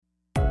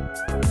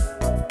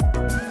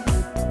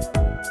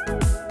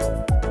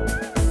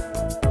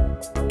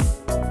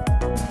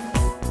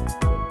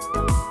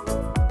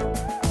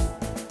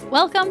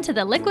Welcome to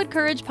the Liquid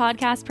Courage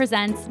Podcast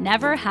presents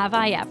Never Have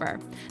I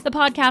Ever, the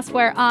podcast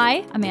where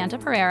I, Amanda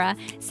Pereira,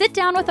 sit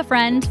down with a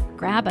friend,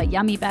 grab a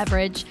yummy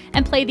beverage,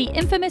 and play the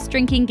infamous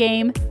drinking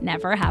game,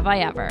 Never Have I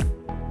Ever.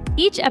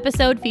 Each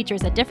episode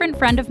features a different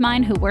friend of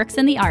mine who works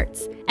in the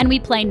arts, and we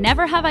play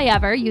Never Have I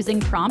Ever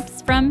using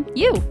prompts from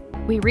you.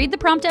 We read the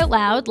prompt out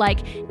loud like,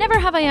 never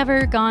have I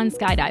ever gone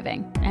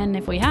skydiving, and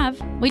if we have,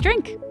 we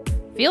drink.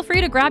 Feel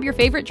free to grab your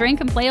favorite drink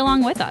and play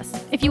along with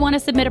us. If you want to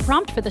submit a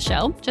prompt for the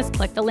show, just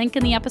click the link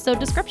in the episode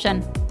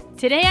description.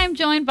 Today I'm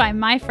joined by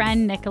my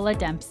friend Nicola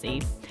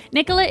Dempsey.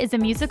 Nicola is a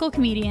musical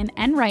comedian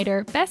and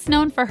writer best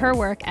known for her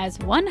work as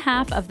one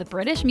half of the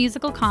British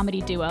musical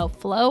comedy duo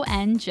Flo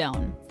and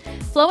Joan.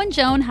 Flo and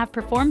Joan have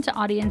performed to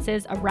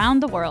audiences around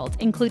the world,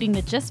 including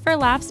the Just for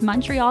Laughs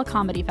Montreal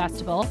Comedy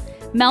Festival,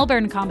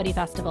 Melbourne Comedy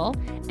Festival,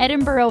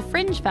 Edinburgh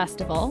Fringe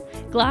Festival,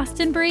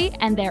 Glastonbury,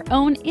 and their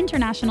own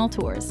international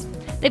tours.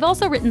 They've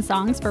also written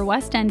songs for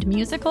West End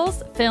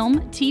musicals,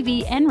 film,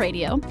 TV, and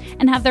radio,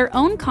 and have their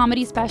own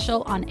comedy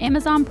special on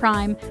Amazon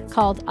Prime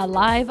called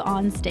Alive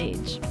on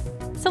Stage.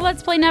 So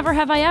let's play Never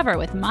Have I Ever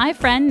with my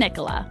friend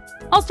Nicola.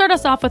 I'll start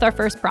us off with our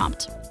first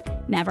prompt.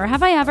 Never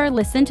have I ever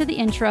listened to the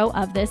intro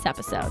of this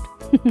episode.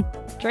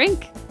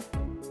 Drink.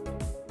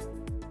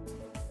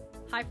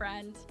 Hi,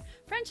 friend.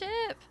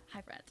 Friendship.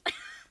 Hi, friend.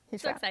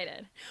 So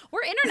excited.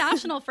 We're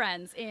international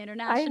friends.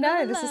 International. I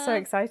know. This is so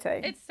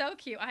exciting. It's so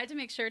cute. I had to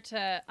make sure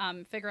to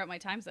figure out my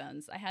time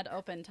zones. I had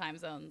open time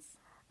zones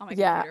on my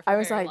yeah, computer for I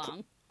was very like,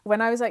 long. when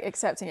I was like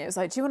accepting it, it was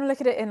like, do you want to look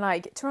at it in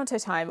like Toronto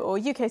time or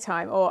UK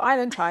time or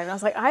Ireland time? And I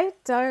was like, I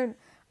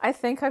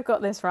think I've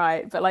got this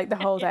right. But like the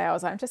whole day I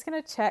was like, I'm just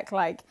going to check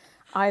like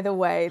either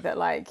way that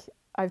like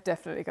I've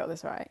definitely got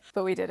this right.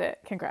 But we did it.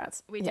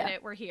 Congrats. We did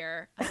it. We're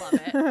here. I love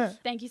it.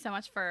 Thank you so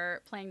much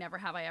for playing Never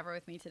Have I Ever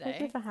with me today.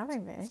 Thank you for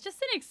having me. It's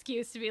just an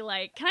excuse to be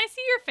like, can I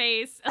see your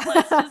face?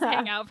 Let's just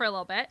hang out for a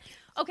little bit.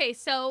 Okay,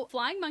 so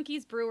Flying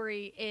Monkeys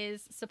Brewery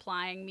is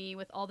supplying me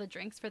with all the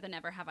drinks for the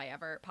Never Have I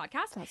Ever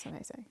podcast. That's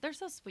amazing. They're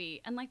so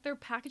sweet. And like their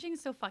packaging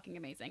is so fucking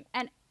amazing.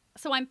 And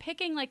so I'm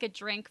picking like a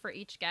drink for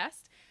each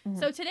guest. Mm-hmm.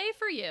 So today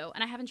for you,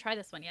 and I haven't tried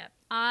this one yet,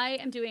 I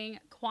am doing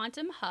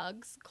Quantum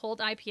Hugs Cold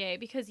IPA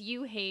because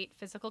you hate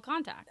physical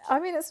contact. I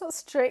mean, it's not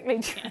strictly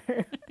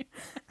true.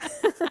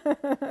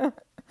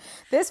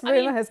 This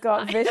rumor has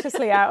got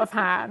viciously out of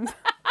hand.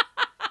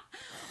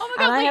 Oh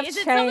my God, wait, is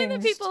it something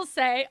that people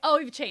say? Oh,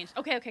 you've changed.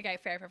 Okay,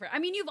 fair. I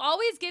mean, you've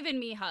always given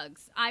me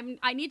hugs.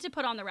 I need to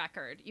put on the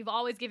record. You've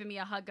always given me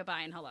a hug,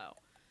 goodbye, and hello.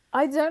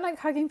 I don't like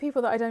hugging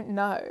people that I don't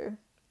know.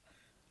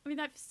 I mean,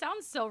 that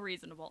sounds so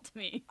reasonable to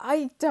me.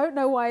 I don't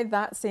know why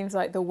that seems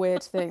like the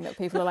weird thing that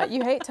people are like,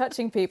 you hate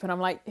touching people. And I'm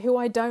like, who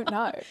I don't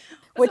know.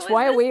 Which,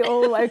 why are we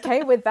all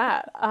okay with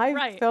that?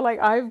 I feel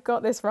like I've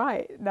got this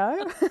right.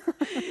 No?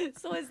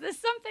 So is this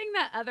something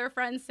that other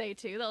friends say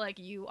too, that like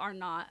you are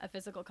not a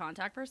physical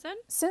contact person?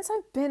 Since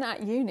I've been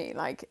at uni,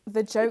 like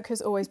the joke has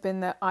always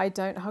been that I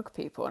don't hug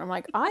people. And I'm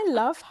like, I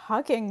love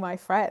hugging my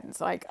friends.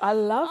 Like I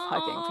love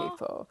hugging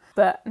people.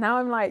 But now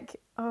I'm like,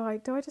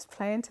 do I just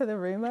play into the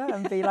rumor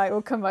and be like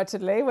all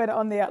curmudgeonly when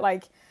on the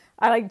like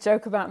I like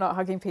joke about not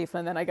hugging people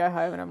and then I go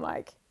home and I'm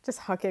like just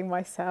hugging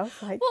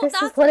myself like this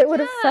is what it would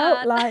have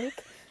felt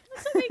like.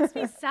 That's what makes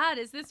me sad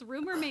is this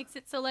rumor makes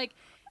it so like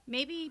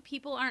maybe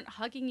people aren't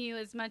hugging you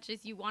as much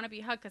as you want to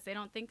be hugged because they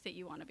don't think that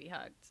you want to be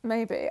hugged.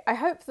 Maybe. I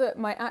hope that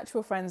my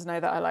actual friends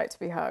know that I like to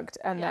be hugged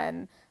and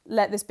then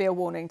let this be a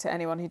warning to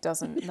anyone who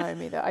doesn't know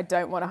me that I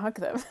don't want to hug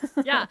them.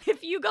 Yeah.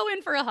 If you go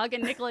in for a hug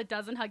and Nicola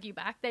doesn't hug you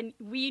back, then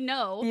we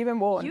know you've been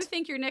warned. You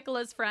think you're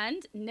Nicola's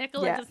friend.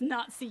 Nicola does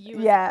not see you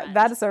as a friend.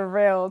 That is a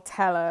real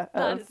teller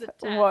of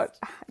what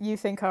you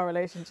think our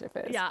relationship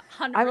is. Yeah,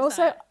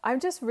 100%.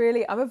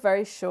 I'm a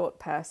very short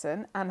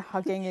person and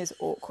hugging is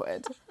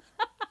awkward.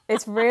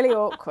 It's really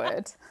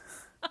awkward.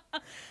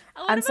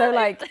 And so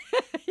like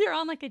you're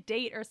on like a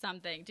date or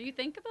something. Do you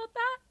think about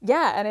that?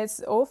 Yeah, and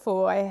it's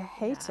awful. I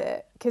hate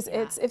it because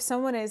it's if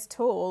someone is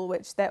tall,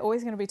 which they're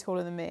always going to be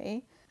taller than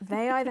me,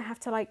 they either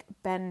have to like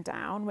bend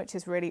down, which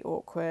is really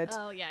awkward.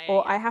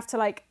 Or I have to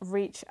like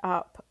reach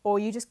up, or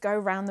you just go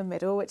around the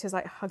middle, which is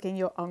like hugging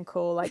your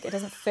uncle. Like it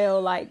doesn't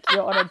feel like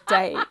you're on a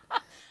date.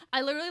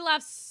 I literally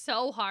laughed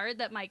so hard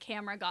that my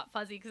camera got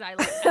fuzzy because I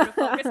like out of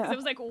focus because it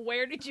was like,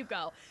 where did you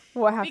go?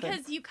 What happened?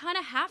 Because you kind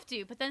of have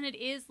to, but then it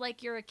is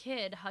like you're a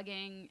kid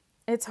hugging.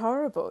 It's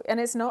horrible. And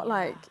it's not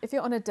like, if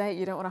you're on a date,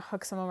 you don't want to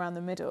hug someone around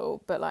the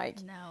middle, but like,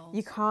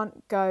 you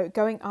can't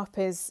going up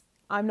is,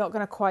 I'm not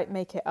going to quite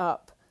make it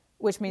up,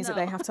 which means that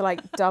they have to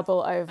like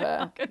double over. I'm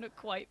not going to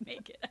quite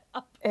make it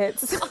up.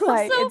 It's also,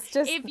 like, it's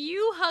just. If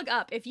you hug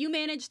up, if you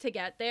manage to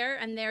get there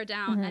and they're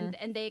down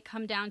and they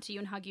come down to you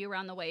and hug you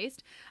around the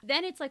waist,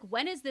 then it's like,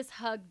 when is this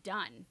hug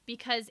done?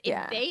 Because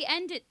if they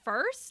end it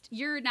first,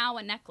 you're now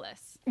a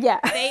necklace. Yeah.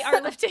 They are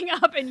lifting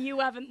up and you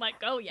haven't let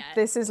go yet.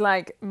 This is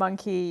like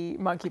monkey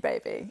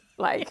baby.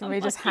 Like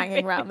we're just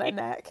hanging around their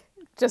neck.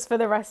 Just for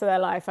the rest of their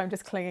life, I'm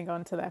just clinging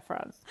on to their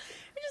front.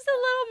 You're just a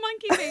little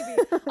monkey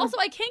baby. Also,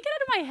 I can't get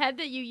out of my head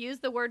that you use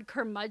the word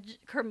curmudgeonly.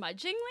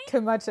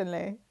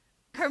 Curmudgeonly.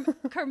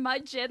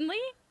 Curmudgeonly?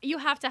 You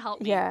have to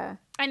help me. Yeah.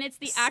 And it's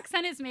the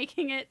accent is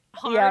making it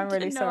hard I'm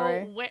really to know.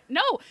 sorry.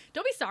 No,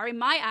 don't be sorry.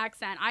 My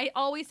accent. I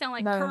always sound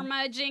like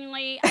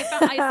curmudgeonly.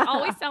 I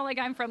always sound like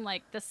I'm from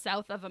like the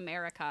south of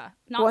America.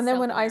 Not and then South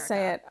when America. I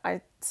say it,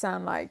 I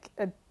sound like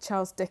a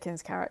Charles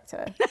Dickens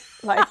character.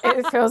 Like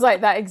it feels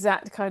like that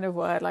exact kind of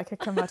word, like a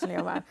curmudgeonly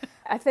old man.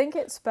 I think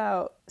it's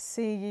spelled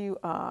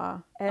Curmudgeonly,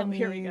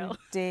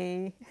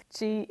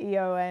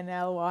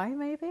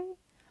 maybe?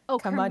 Oh,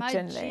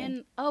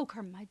 curmudgeonly. Oh,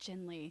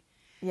 curmudgeonly.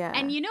 Yeah.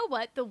 And you know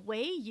what? The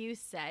way you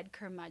said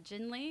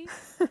curmudgeonly,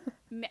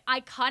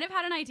 I kind of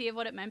had an idea of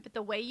what it meant, but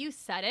the way you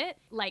said it,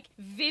 like,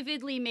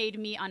 vividly made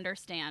me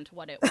understand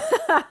what it was.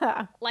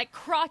 Like,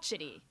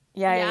 crotchety.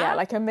 Yeah.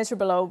 Like a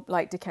miserable old,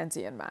 like,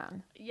 Dickensian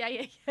man.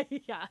 Yeah.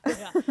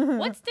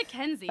 What's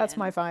Dickensian? That's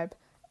my vibe.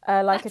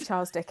 Like a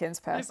Charles Dickens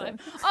person.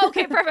 Oh,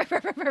 okay,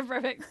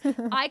 perfect.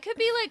 I could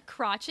be like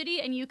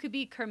crotchety and you could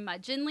be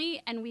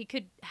curmudgeonly and we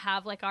could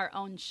have like our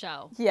own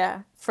show.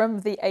 Yeah, from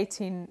the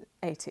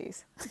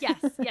 1880s.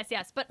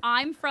 Yes. But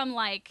I'm from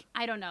like,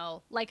 I don't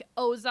know, like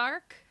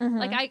Ozark. Mm-hmm.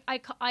 Like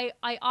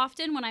I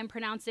often when I'm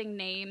pronouncing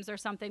names or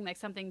something like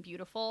something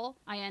beautiful,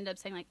 I end up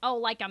saying like, oh,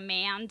 like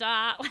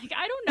Amanda. Like,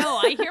 I don't know.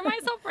 I hear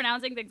myself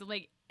pronouncing things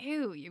like,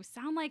 ew, you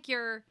sound like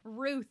you're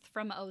Ruth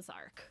from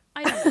Ozark.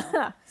 I don't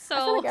know. So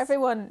I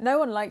feel like no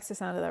one likes the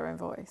sound of their own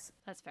voice.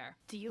 That's fair.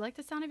 Do you like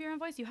the sound of your own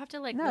voice? You have to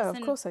like No, listen.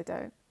 of course I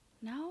don't.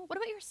 No? What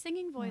about your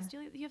singing voice? Do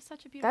you have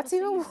such a beautiful That's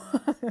even worse.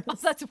 Oh,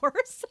 that's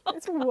worse? Oh,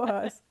 it's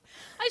worse.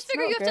 I just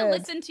figure you have to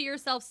listen to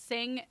yourself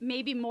sing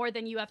maybe more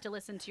than you have to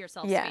listen to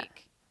yourself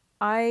speak.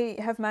 I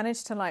have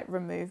managed to like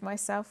remove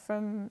myself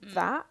from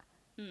that.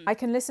 I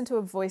can listen to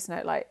a voice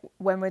note, like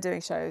when we're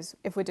doing shows,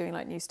 if we're doing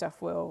like new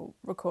stuff, we'll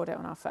record it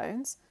on our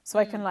phones. So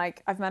I can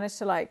like, I've managed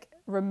to like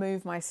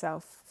remove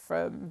myself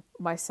from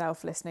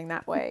myself listening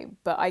that way,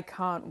 but I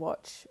can't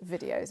watch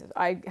videos.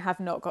 I have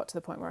not got to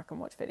the point where I can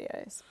watch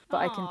videos, but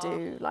I can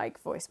do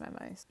like voice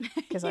memos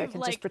because I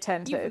can just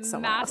pretend that it's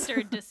someone else. You've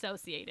mastered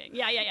dissociating.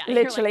 Yeah.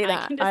 Literally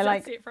like, that. I can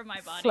dissociate from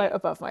my body. Float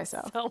above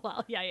myself. So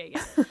well. Yeah.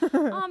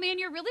 Oh man,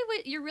 you're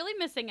really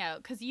missing out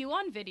because you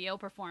on video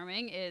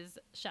performing is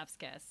chef's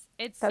kiss.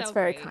 That's so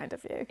very great. kind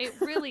of you. It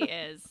really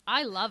is.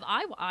 I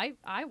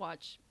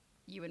watch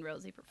you and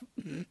Rosie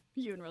perform.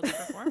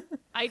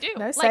 I do.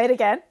 No, say it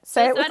again.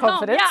 Say it with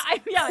confidence.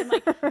 I'm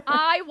like,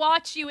 I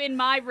watch you in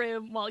my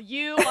room while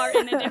you are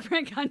in a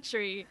different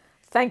country.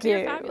 Thank you.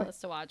 You're fabulous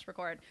to watch,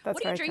 record.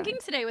 What are you drinking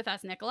today with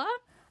us, Nicola?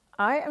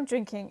 I am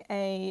drinking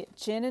a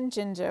gin and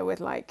ginger with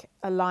like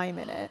a lime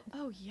in it.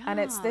 Oh, yum. And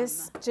it's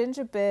this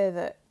ginger beer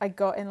that I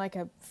got in like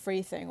a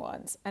free thing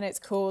once. And it's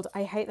called,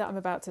 I hate that I'm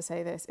about to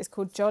say this, it's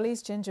called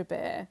Jolly's Ginger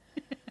Beer.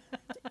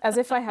 As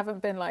if I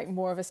haven't been like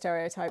more of a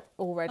stereotype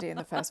already in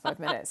the first 5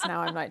 minutes. Now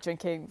I'm like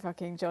drinking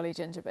fucking Jolly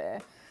Ginger Beer.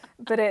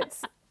 But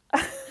it's,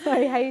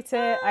 I hate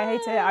it.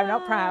 I'm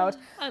not proud.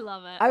 I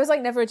love it. I was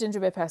like never a ginger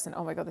beer person.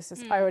 Oh my God,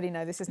 I already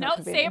know this is not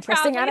going to be an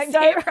interesting anecdote.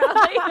 Say it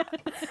proudly.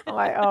 I'm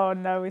like, oh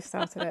no, we've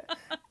started it.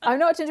 I'm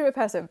not a ginger beer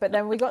person, but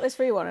then we got this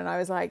free one and I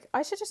was like,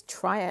 I should just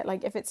try it.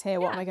 Like if it's here,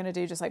 what am I going to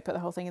do? Just like put the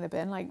whole thing in the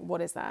bin? Like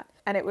what is that?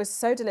 And it was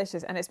so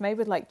delicious and it's made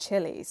with like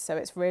chilies. So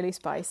it's really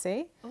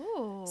spicy.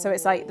 Ooh. So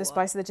it's like the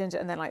spice of the ginger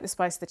and then like the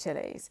spice of the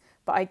chilies.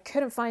 But I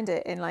couldn't find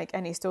it in like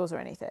any stores or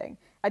anything.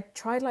 I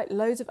tried like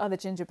loads of other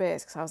ginger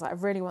beers because I was like, I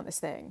really want this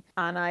thing.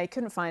 And I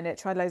couldn't find it,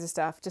 tried loads of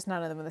stuff, just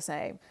none of them were the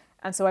same.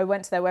 And so I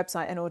went to their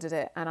website and ordered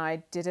it and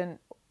I didn't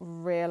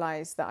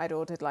realize that I'd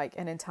ordered like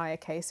an entire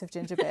case of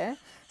ginger beer.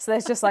 So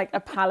there's just like a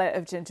pallet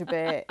of ginger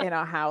beer in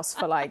our house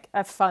for like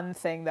a fun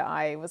thing that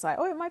I was like,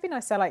 oh, it might be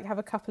nice to like have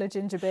a couple of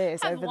ginger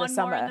beers over the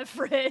summer. More in the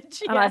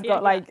fridge. And I've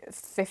got like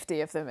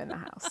 50 of them in the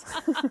house.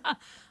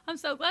 I'm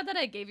so glad that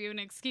I gave you an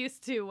excuse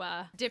to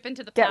dip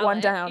into the pallet. Get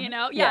one down. You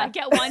know? Yeah,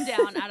 get one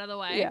down out of the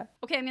way. Yeah.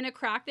 Okay, I'm going to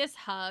crack this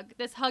hug.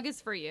 This hug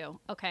is for you,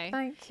 okay?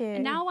 Thank you.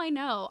 And now I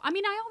know. I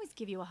mean, I always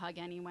give you a hug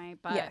anyway,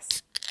 but...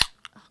 Yes.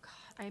 Oh, God.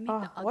 I make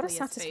the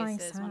ugliest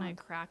faces when I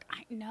crack.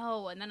 I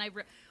know. And then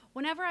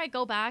whenever I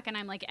go back and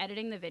I'm like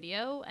editing the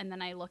video and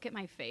then I look at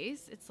my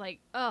face, it's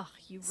like, ugh,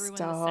 you ruined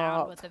the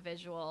sound with the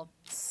visual.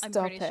 I'm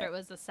pretty sure it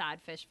was a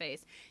sad fish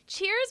face.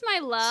 Cheers, my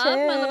love.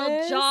 Cheers. My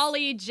little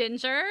Jolly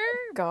Ginger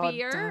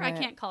beer. Damn it. I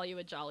can't call you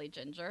a Jolly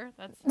Ginger.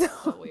 That's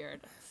so weird.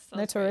 So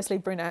notoriously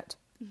brunette.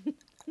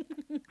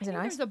 Is it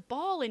nice? There's a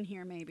ball in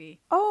here, maybe.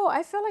 Oh,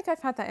 I feel like I've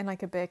had that in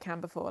like a beer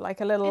can before, like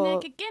a little. In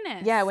like a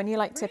Guinness. Yeah, when you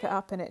like tip it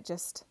up and it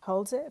just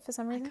holds it for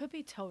some reason. I could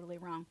be totally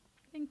wrong.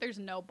 I think there's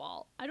no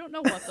ball. I don't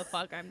know what the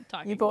fuck I'm talking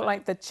about. You bought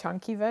like the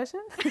chunky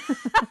version?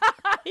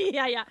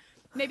 Yeah.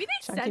 Maybe they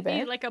chunky sent bear?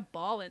 me like a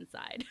ball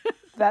inside.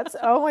 That's,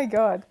 oh my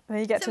God. And then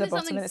you get to the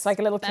bottom and it's like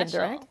a little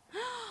Kinder egg.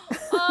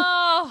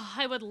 Oh,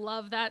 I would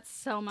love that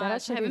so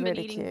much. I haven't been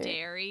really eating cute.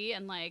 dairy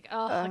and like,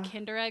 a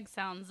Kinder egg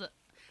sounds...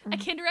 A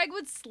Kinder egg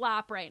would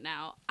slap right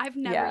now. I've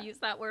never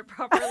used that word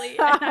properly,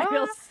 and I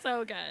feel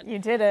so good. You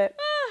did it.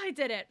 I I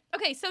did it.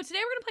 Okay, so today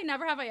we're going to play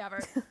Never Have I Ever.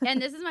 And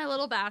this is my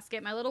little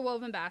basket, my little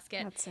woven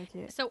basket. That's so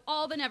cute. So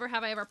all the Never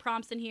Have I Ever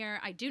prompts in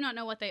here, I do not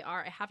know what they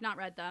are. I have not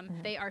read them.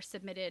 They are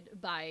submitted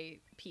by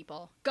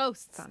people.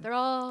 Ghosts. Fun. They're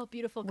all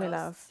beautiful ghosts. We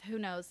love. Who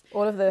knows?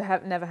 All of the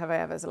Never Have I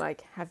Ever's are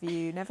like,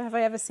 never have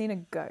I ever seen a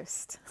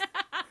ghost?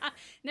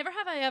 Never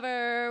have I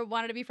ever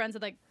wanted to be friends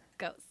with a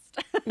ghost.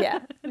 Yeah.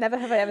 Never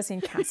have I ever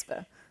seen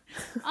Casper.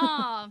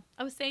 I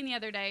was saying the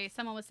other day,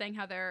 someone was saying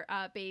how their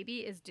baby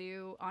is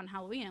due on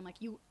Halloween. I'm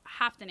like, you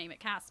have to name it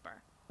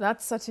Casper.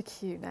 That's such a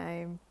cute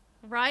name.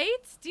 Right?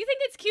 Do you think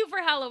it's cute for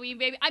Halloween,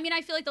 baby? I mean,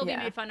 I feel like they'll be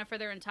Yeah. made fun of for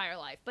their entire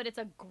life, but it's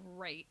a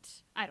great,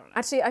 I don't know.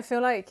 Actually, I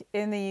feel like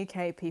in the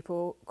UK,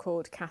 people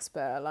called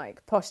Casper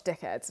like posh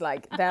dickheads.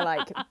 Like they're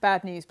like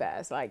bad news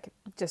bears, like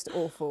just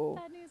awful,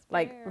 Bad news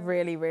like bear.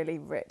 really, really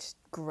rich,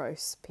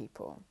 gross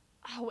people.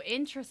 Oh,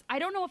 interesting. I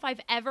don't know if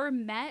I've ever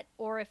met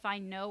or if I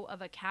know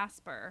of a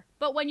Casper.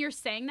 But when you're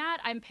saying that,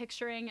 I'm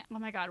picturing, oh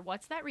my God,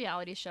 what's that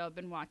reality show I've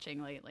been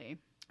watching lately?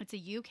 It's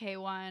a UK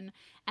one,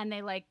 and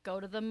they like go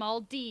to the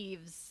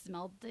Maldives.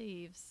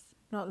 Maldives.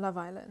 Not Love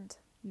Island.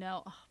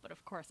 No, but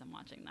of course I'm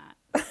watching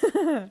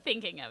that.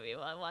 Thinking of you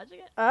while I'm watching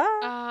it.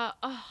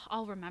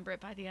 I'll remember it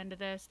by the end of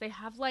this. They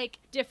have like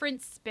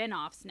different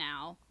spin-offs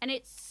now, and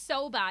it's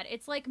so bad.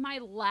 It's like my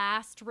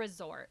last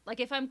resort. Like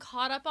if I'm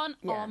caught up on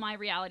all my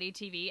reality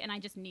TV and I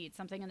just need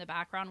something in the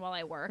background while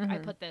I work, I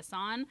put this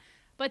on.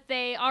 But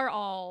they are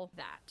all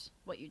that,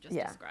 what you just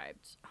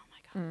described. Oh my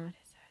God, what is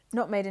it?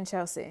 Not Made in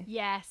Chelsea.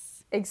 Yes.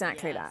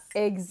 Exactly Yes. that.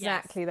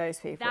 Exactly Yes. those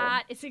people.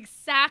 That is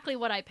exactly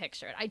what I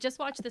pictured. I just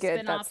watched the Good,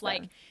 spin-off, that's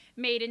like them.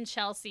 Made in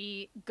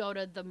Chelsea, go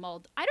to the I don't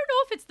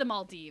know if it's the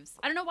Maldives.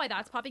 I don't know why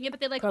that's popping in, but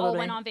they like all Probably.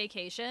 went on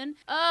vacation.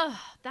 Ugh,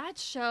 that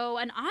show.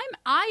 And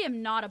I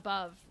am not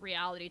above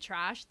reality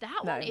trash.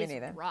 That No, one me is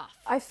neither. rough.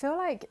 I feel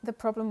like the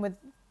problem with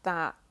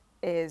that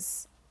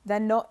is they're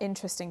not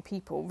interesting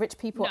people. Rich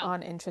people No.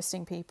 aren't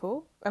interesting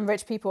people. And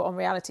rich people on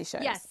reality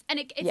shows. Yes, and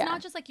it's Yeah. not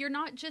just like, you're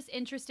not just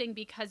interesting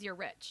because you're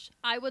rich.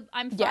 I'm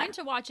fine Yeah.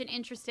 to watch an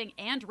interesting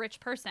and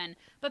rich person,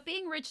 but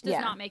being rich does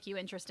Yeah. not make you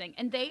interesting.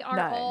 And they are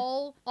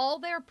No. all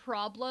their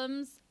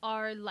problems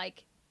are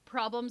like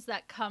problems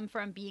that come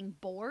from being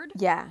bored.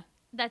 Yeah.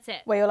 That's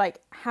it. Where you're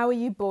like, how are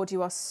you bored?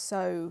 You are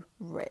so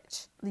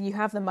rich. You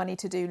have the money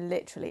to do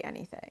literally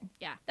anything.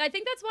 Yeah. I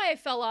think that's why I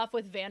fell off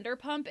with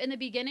Vanderpump in the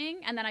beginning,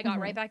 and then I got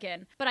right back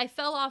in. But I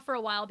fell off for a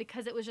while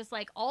because it was just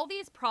like all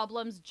these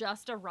problems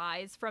just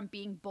arise from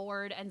being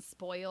bored and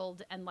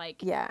spoiled and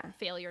like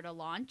failure to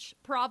launch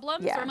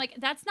problems. Yeah. Where I'm like,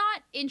 that's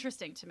not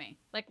interesting to me.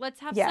 Like, let's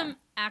have Yeah. some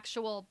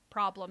actual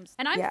problems.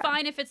 And I'm Yeah.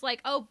 fine if it's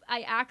like, oh,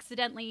 I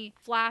accidentally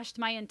flashed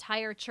my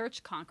entire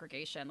church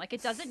congregation. Like,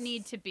 it doesn't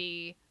need to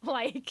be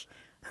like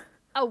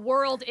a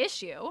world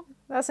issue.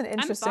 That's an fine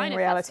interesting if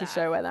reality that's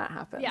show where that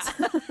happens.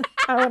 Yeah.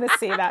 I want to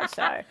see that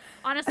show.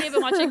 Honestly, I've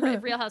been watching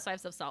Real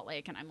Housewives of Salt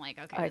Lake, and I'm like,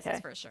 okay, this Okay.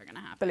 is for sure gonna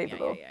happen.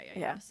 Believable. Yeah.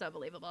 Yeah. So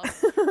believable.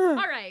 All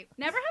right.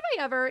 Never have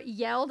I ever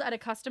yelled at a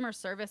customer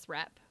service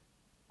rep.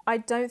 I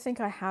don't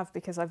think I have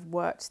because I've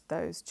worked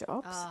those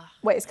jobs. Ah,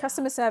 Wait, is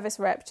customer service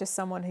rep just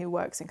someone who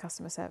works in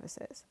customer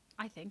services?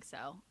 I think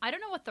so. I don't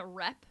know what the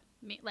rep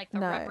like the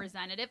No.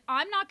 representative.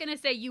 I'm not gonna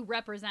say you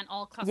represent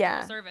all customer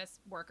Yeah. service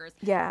workers.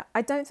 Yeah,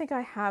 I don't think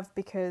I have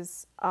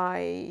because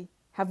I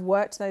have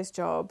worked those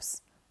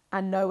jobs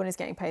and no one is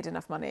getting paid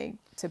enough money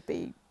to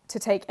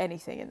take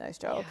anything in those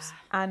jobs.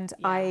 Yeah. And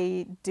Yeah.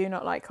 I do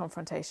not like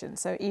confrontation.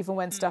 So even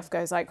when stuff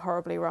goes like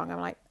horribly wrong, I'm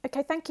like,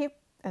 okay, thank you.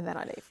 And then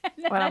I leave.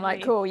 When I'm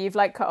like, cool, you've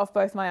like cut off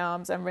both my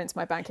arms and rinsed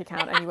my bank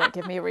account and you won't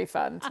give me a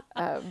refund.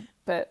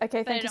 But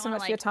okay, thank you so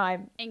much for your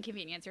time.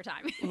 Inconvenience your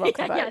time. Rock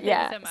the boat. thank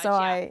Yeah. you so much. So yeah.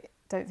 I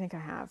don't think I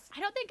have. I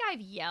don't think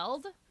I've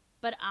yelled,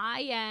 but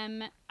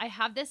I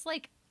have this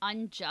like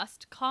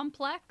unjust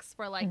complex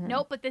where like,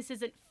 nope, but this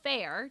isn't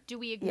fair. Do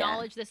we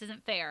acknowledge this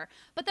isn't fair?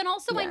 But then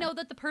also I know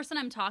that the person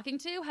I'm talking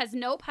to has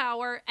no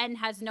power and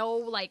has no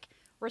like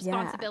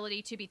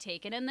responsibility to be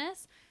taken in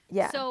this.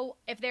 Yeah. So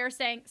if they're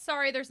saying,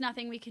 sorry, there's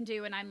nothing we can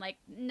do. And I'm like,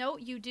 no,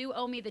 you do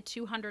owe me the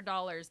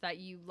 $200 that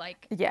you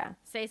like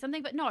say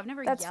something. But no, I've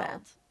never That's yelled. fair.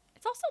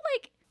 It's also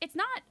like, it's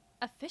not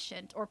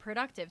efficient or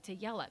productive to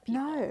yell at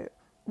people. No.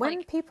 When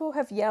Like- people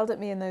have yelled at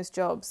me in those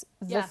jobs,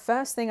 the Yeah.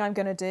 first thing I'm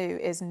going to do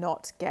is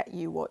not get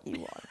you what you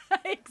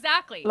want.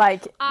 Exactly.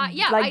 Like,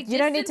 yeah, like I you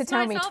don't need to distanced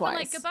tell me myself and, twice.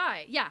 like,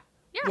 goodbye. Yeah.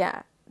 Yeah.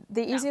 Yeah.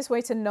 The easiest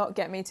way to not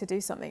get me to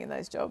do something in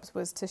those jobs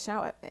was to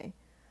shout at me.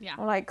 Yeah.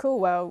 I'm like, cool,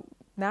 well,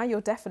 now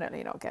you're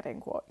definitely not getting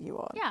what you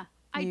want. Yeah.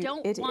 I You don't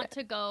idiot. want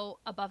to go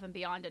above and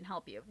beyond and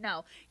help you.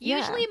 No. Yeah.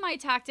 Usually my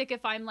tactic,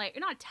 if I'm like,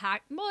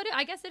 well,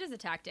 I guess it is a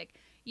tactic.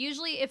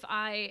 Usually if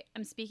I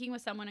am speaking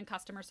with someone in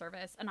customer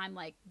service and I'm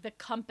like, the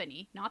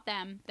company, not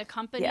them, the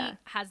company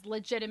has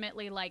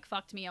legitimately like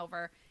fucked me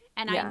over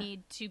and I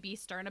need to be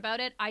stern about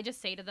it. I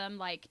just say to them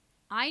like,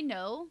 I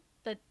know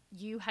that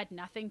you had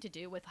nothing to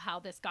do with how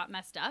this got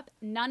messed up.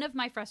 None of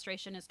my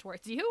frustration is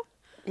towards you.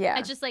 Yeah.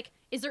 It's just like,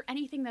 is there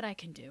anything that I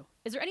can do?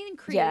 Is there anything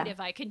creative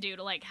I can do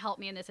to like help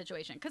me in this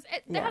situation? Because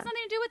it has nothing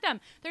to do with them.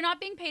 They're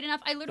not being paid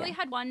enough. I literally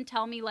had one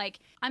tell me like,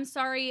 I'm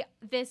sorry,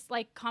 this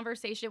like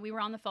conversation, we were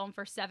on the phone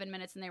for 7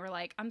 minutes and they were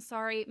like, I'm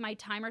sorry, my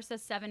timer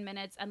says 7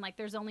 minutes and like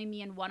there's only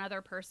me and one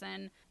other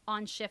person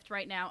on shift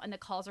right now and the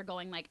calls are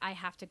going like, I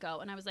have to go.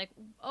 And I was like,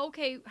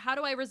 okay, how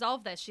do I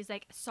resolve this? She's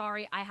like,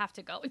 sorry, I have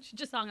to go. And she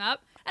just hung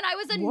up. And I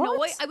was annoyed.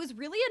 What? I was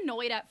really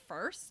annoyed at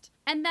first.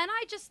 And then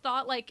I just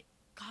thought like,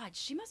 God,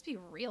 she must be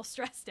real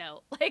stressed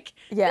out. Like,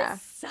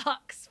 this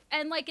sucks.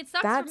 And, like, it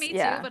sucks for me,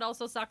 too, but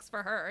also sucks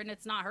for her. And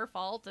it's not her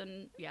fault.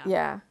 And,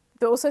 Yeah.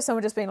 But also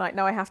someone just being like,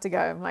 no, I have to go.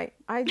 I'm like,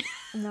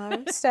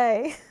 no,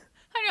 stay.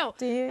 I know.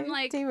 Do you? I'm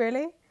like, do you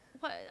really?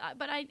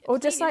 But Or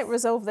just, like,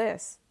 resolve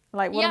this.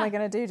 Like, what am I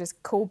going to do?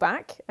 Just call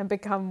back and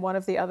become one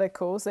of the other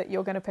calls that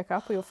you're going to pick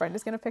up or your friend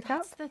is going to pick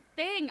up? That's the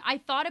thing. I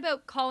thought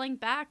about calling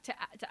back to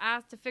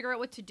ask to figure out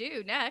what to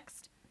do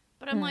next.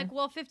 But I'm like,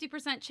 well,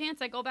 50%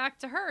 chance I go back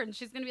to her and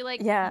she's going to be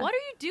like, what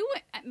are you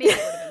doing? Maybe it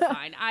would have been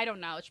fine. I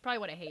don't know. She probably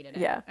would have hated it.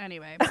 Yeah.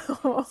 Anyway.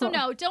 So,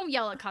 no, don't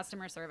yell at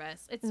customer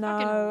service. It's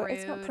fucking rude.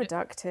 It's not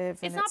productive.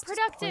 It's not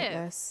productive.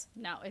 Pointless.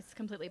 No, it's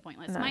completely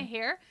pointless. No. My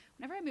hair,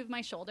 whenever I move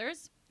my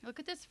shoulders, look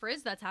at this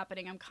frizz that's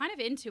happening. I'm kind of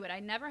into it. I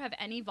never have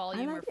any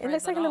volume or frizz It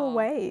looks like a little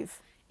wave.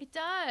 It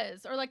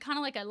does. Or like kind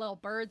of like a little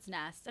bird's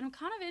nest. And I'm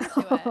kind of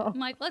into it. I'm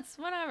like,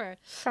 whatever.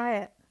 Try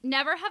it.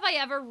 Never have I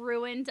ever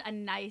ruined a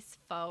nice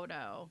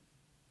photo.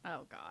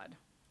 Oh, God.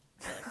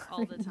 Like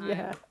all the time.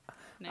 Yeah.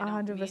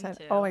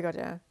 100%. Oh, my God,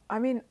 yeah. I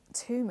mean,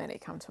 too many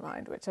come to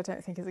mind, which I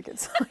don't think is a good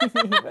sign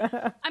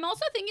either. I'm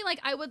also thinking, like,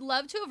 I would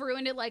love to have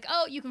ruined it, like,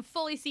 oh, you can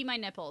fully see my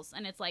nipples,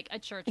 and it's, like, a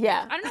church.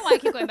 Yeah. Page. I don't know why I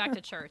keep going back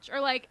to church.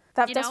 Or, like,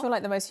 that does feel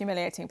like the most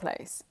humiliating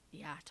place.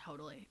 Yeah,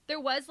 totally. There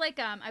was, like,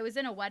 I was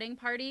in a wedding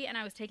party, and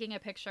I was taking a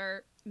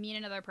picture, me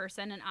and another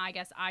person, and I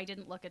guess I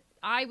didn't look at,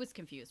 I was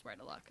confused where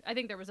to look. I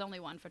think there was only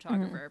one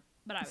photographer,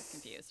 but I was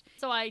confused.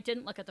 So I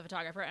didn't look at the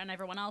photographer, and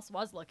everyone else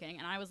was looking,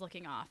 and I was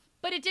looking off.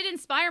 But it did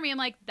inspire me. I'm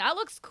like, that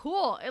looks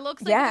cool. It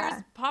looks like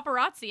there's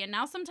paparazzi. And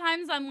now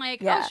sometimes I'm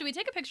like, oh, should we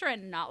take a picture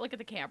and not look at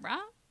the camera?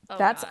 Oh,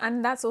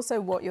 that's also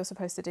what you're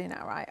supposed to do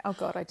now, right? Oh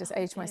God, I just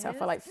aged myself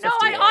by like 50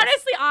 years.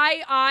 honestly,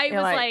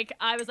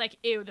 I was like,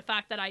 ew, the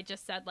fact that I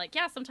just said like,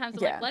 sometimes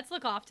I'm like, let's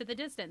look off to the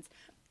distance.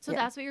 So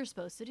that's what you're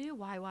supposed to do?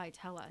 Why?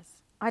 Tell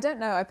us. I don't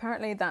know.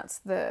 Apparently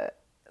that's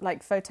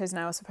like photos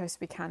now are supposed to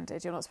be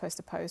candid. You're not supposed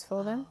to pose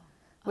for them.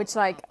 Which,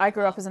 like, I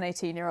grew up as an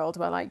 18-year-old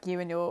where, like,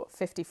 you and your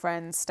 50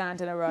 friends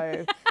stand in a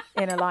row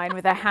in a line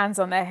with their hands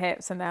on their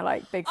hips and their,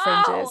 like, big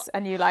fringes.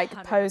 And you, like,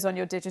 100%. Pose on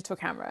your digital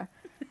camera.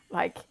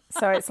 Like,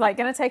 so it's, like,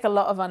 going to take a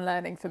lot of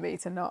unlearning for me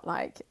to not,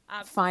 like,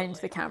 find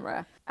the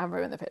camera and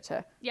ruin the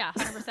picture. Yeah,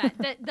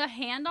 100%. The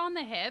hand on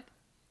the hip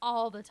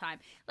all the time.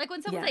 Like,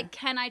 when someone's like,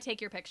 can I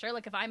take your picture?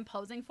 Like, if I'm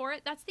posing for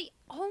it, that's the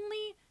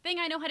only thing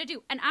I know how to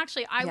do. And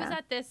actually, I was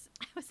at this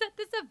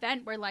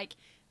event where, like,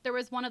 there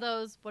was one of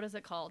those, what is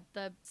it called?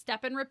 The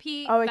step and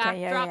repeat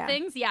backdrop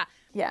things. Yeah.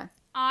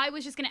 I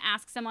was just going to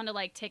ask someone to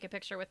like take a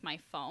picture with my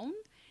phone.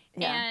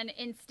 Yeah. And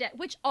instead,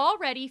 which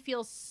already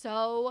feels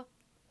so,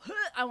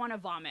 I want to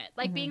vomit.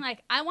 Like being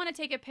like, I want to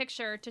take a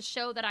picture to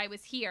show that I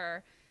was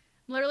here.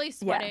 I'm literally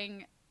sweating.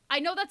 Yeah. I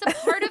know that's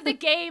a part of the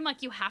game.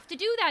 Like you have to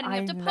do that and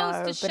you have to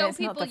post to show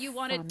people you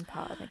wanted. It's not the fun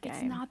part of the game.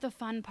 It's not the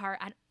fun part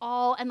at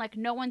all. And like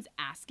no one's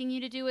asking you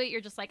to do it.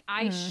 You're just like,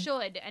 I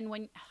should. And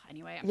when,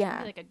 anyway, I'm trying to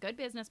be like a good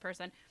business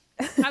person.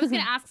 I was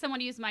going to ask someone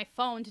to use my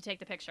phone to take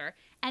the picture.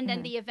 And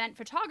then the event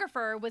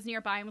photographer was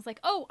nearby and was like,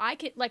 oh, I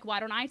could, like, why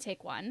don't I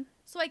take one?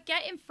 So I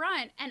get in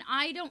front and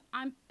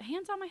I'm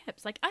hands on my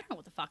hips. Like, I don't know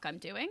what the fuck I'm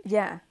doing.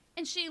 Yeah.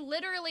 And she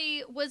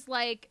literally was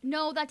like,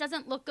 no, that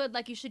doesn't look good.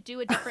 Like, you should do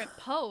a different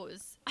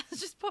pose. I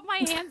just put my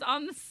hands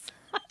on the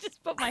I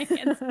just put my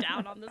hands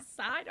down on the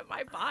side of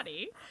my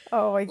body.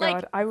 Oh my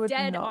God, I would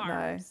dead not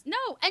arms. know.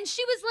 No, and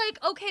she was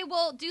like, okay,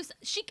 well,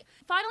 she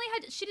finally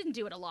she didn't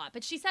do it a lot,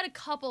 but she said a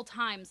couple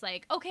times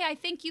like, okay, I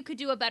think you could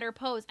do a better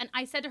pose. And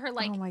I said to her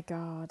like, oh my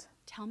God,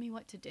 tell me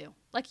what to do.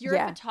 Like you're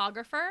a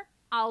photographer.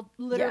 I'll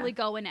literally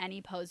go in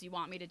any pose you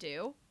want me to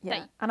do.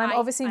 Yeah, and I'm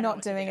obviously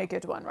not doing a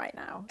good one right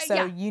now.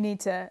 So you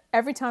need to,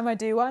 every time I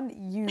do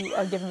one, you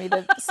are giving me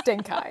the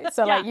stink eye.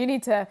 So like you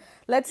need to,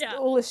 let's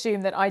all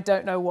assume that I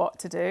don't know what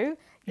to do.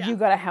 Yeah. You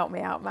got to help me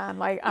out, man.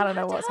 Like, I don't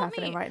know what's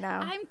happening right now.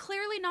 I'm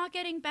clearly not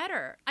getting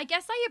better. I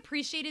guess I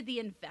appreciated the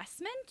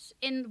investment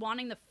in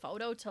wanting the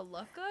photo to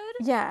look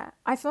good. Yeah.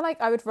 I feel like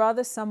I would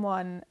rather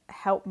someone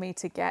help me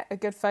to get a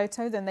good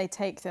photo than they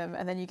take them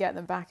and then you get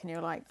them back and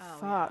you're like,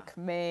 fuck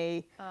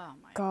me. Oh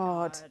my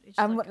God.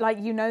 And like,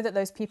 you know that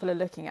those people are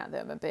looking at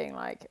them and being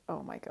like,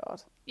 oh my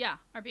God. Yeah.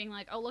 Or being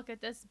like, oh, look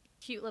at this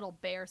cute little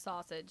bear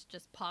sausage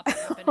just popping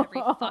up in every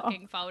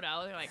fucking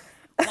photo. They're like,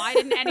 why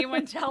didn't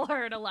anyone tell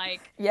her to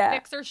like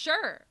fix her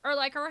shirt or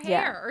like her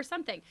hair or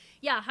something?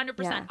 Yeah,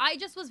 100%. Yeah. I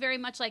just was very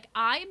much like,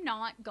 I'm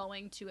not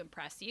going to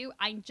impress you.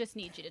 I just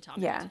need you to tell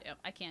me what to do.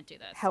 I can't do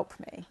this. Help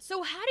me.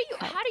 So how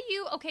do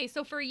you, okay,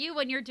 so for you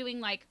when you're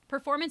doing like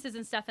performances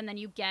and stuff and then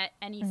you get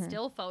any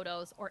still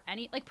photos or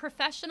any like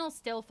professional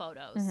still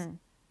photos,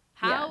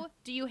 How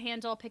do you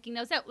handle picking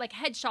those out? Like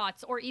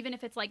headshots, or even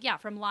if it's like,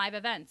 from live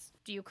events.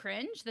 Do you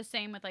cringe? The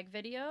same with like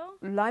video?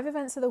 Live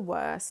events are the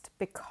worst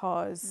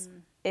because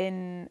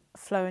in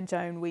Flo and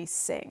Joan we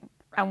sing.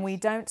 Right. And we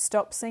don't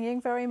stop singing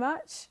very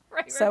much.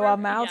 Right, So our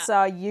mouths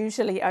are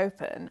usually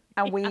open,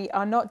 and we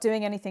are not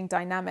doing anything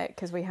dynamic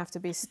because we have to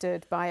be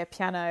stood by a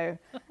piano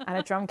and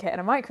a drum kit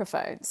and a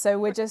microphone. So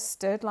we're just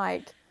stood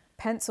like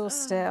pencil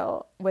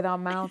still with our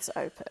mouths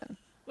open.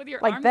 With your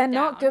like arms they're down.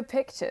 not good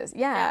pictures.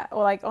 Yeah.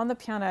 Or like on the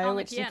piano,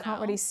 which you can't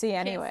really see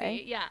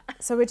anyway. Yeah.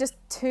 So we're just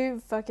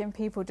two fucking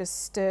people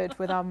just stood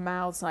with our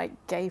mouths like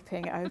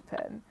gaping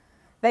open.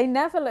 They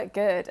never look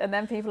good. And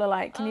then people are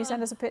like, can you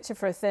send us a picture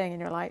for a thing? And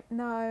you're like,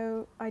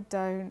 no, I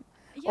don't.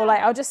 Yeah. Or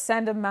like, I'll just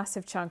send a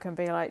massive chunk and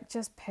be like,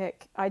 just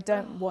pick. I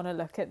don't want to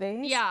look at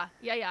these. Yeah.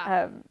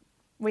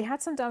 We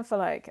had some done for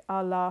like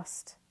our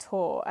last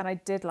tour, and I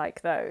did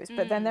like those.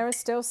 But then there is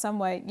still some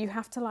way you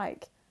have to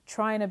like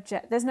try and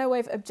there's no way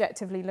of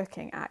objectively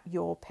looking at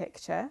your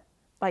picture.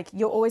 Like,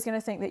 you're always going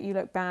to think that you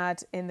look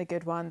bad in the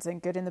good ones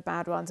and good in the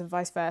bad ones and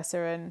vice versa.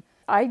 And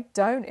I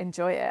don't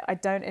enjoy it. I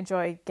don't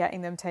enjoy getting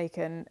them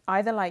taken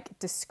either like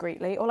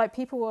discreetly, or like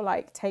people will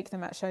like take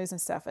them at shows and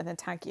stuff and then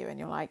tag you and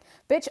you're like,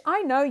 bitch,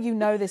 I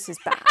know this is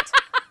bad.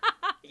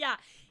 Yeah.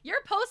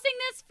 You're posting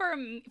this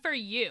for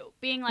you,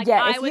 being like,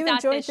 I was at this show. if you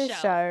enjoyed this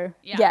show.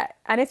 Yeah.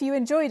 And if you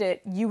enjoyed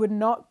it, you would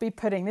not be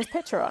putting this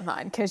picture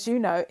online because you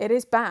know it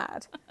is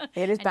bad.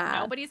 It is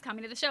bad. Nobody's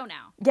coming to the show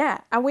now. Yeah.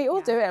 And we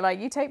all do it.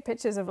 Like, you take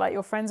pictures of like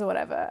your friends or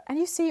whatever, and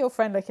you see your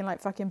friend looking like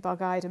fucking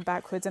bug-eyed and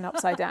backwards and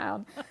upside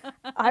down.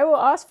 I will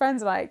ask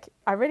friends like,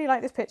 I really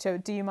like this picture.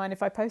 Do you mind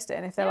if I post it?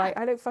 And if they're like,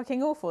 I look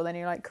fucking awful, then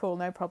you're like, cool,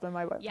 no problem.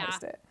 I won't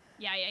post it.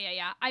 Yeah.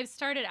 I've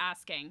started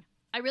asking.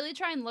 I really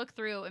try and look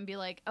through and be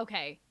like,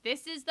 okay,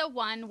 this is the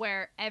one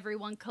where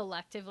everyone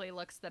collectively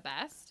looks the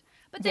best.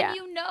 But then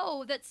you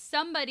know that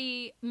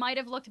somebody might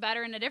have looked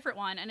better in a different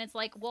one. And it's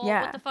like, well,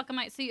 what the fuck am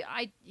I? So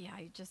I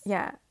just.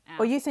 Yeah.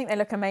 Or you think they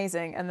look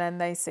amazing and then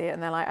they see it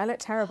and they're like, I look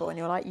terrible. And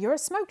you're like, you're a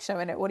smoke show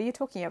in it. What are you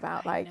talking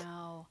about? I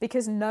know.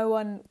 Because no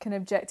one can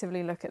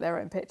objectively look at their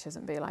own pictures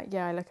and be like,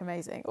 yeah, I look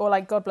amazing. Or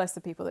like, God bless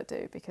the people that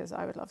do, because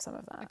I would love some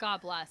of that.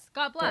 God bless.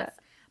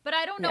 But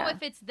I don't know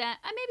if it's that.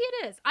 Maybe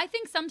it is. I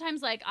think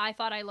sometimes like I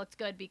thought I looked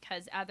good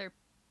because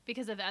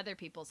of other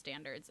people's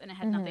standards, and it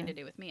had nothing to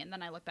do with me. And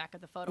then I look back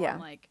at the photo and I'm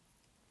like,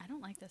 I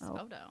don't like this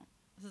photo.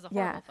 This is a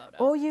horrible photo.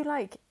 Or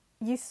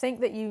you think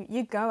that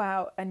you go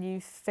out and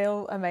you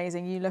feel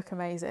amazing, you look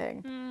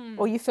amazing,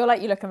 or you feel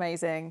like you look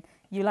amazing.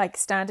 You like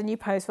stand and you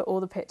pose for all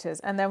the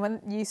pictures, and then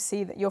when you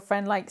see that your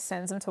friend like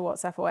sends them to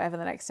WhatsApp or whatever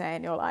the next day,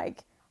 and you're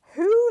like,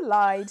 who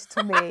lied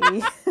to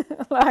me?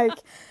 Like,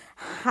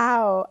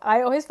 how?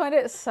 I always find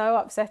it so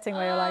upsetting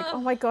where you're like, oh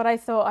my God, I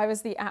thought I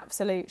was the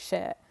absolute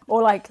shit.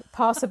 Or like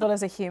passable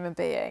as a human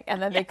being.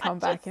 And then they come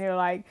back and you're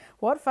like,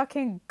 what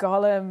fucking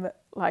Gollum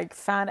like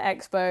fan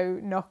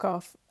expo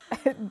knockoff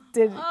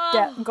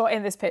got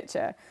in this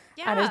picture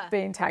and is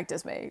being tagged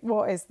as me?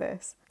 What is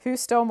this? Who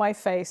stole my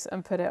face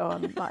and put it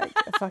on like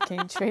a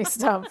fucking tree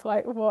stump?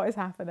 Like, what is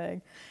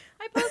happening?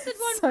 I posted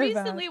one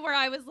recently where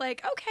I was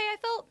like, okay, I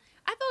felt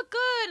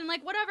good and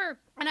like whatever.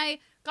 And I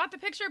got the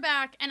picture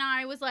back and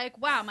I was like,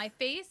 wow, my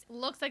face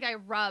looks like I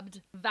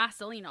rubbed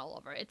Vaseline all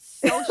over it. It's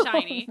so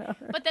shiny. Oh,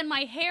 no. But then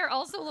my hair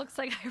also looks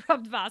like I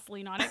rubbed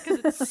Vaseline on it because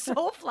it's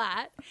so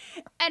flat.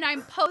 And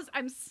I'm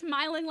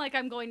smiling like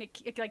I'm going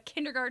to like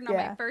kindergarten on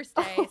my first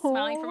day,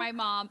 smiling for my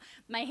mom,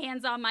 my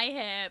hands on my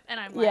hip. And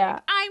I'm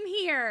like, I'm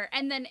here.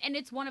 And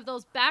it's one of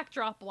those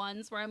backdrop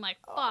ones where I'm like,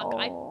 fuck,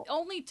 I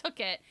only took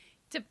it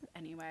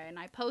anyway, and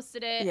I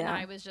posted it and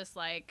I was just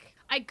like,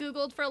 I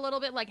Googled for a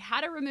little bit like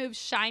how to remove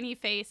shiny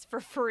face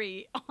for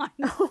free on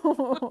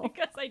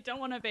because I don't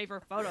want to pay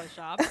for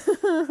Photoshop.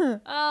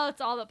 It's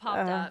all that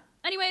popped up.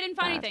 Anyway, I didn't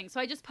find anything, so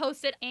I just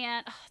posted,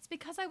 and it's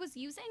because I was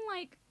using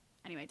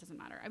anyway, it doesn't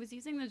matter. I was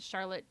using the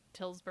Charlotte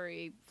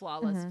Tilbury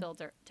Flawless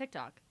filter.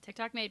 TikTok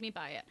made me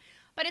buy it,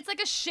 but it's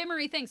like a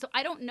shimmery thing, so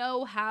I don't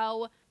know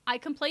how. I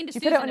complained to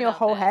Susan. You put it on your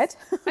whole head?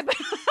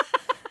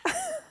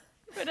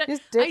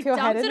 Just dip your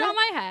head in it? On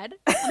my head,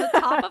 on the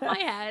top of my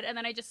head, and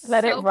then I just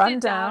let it run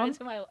down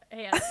into my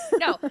hand.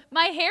 No,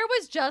 my hair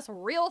was just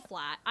real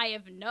flat. I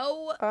have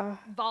no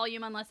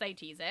volume unless I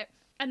tease it.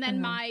 And then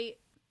my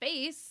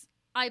face,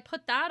 I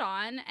put that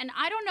on, and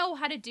I don't know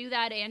how to do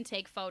that and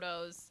take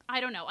photos.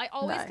 I don't know. I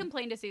always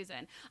complain to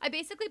Susan. I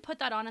basically put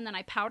that on, and then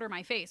I powder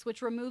my face,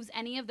 which removes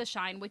any of the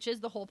shine, which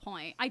is the whole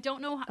point. I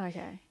don't know how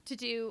to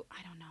do.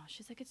 I don't know.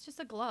 She's like, it's just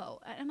a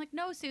glow. I'm like,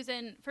 no,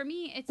 Susan. For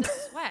me, it's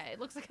a sweat. It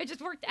looks like I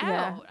just worked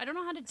out. I don't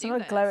know how to do this. It's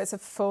not a glow. It's a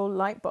full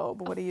light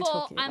bulb. What are you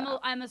talking about?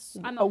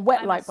 I'm a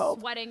wet light bulb.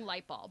 Sweating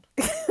light bulb.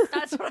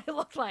 That's what I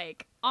look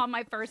like on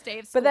my first day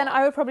of school. But then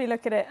I would probably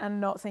look at it and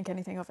not think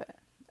anything of it.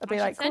 I'd be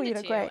like, cool, you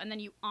look great. And then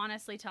you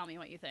honestly tell me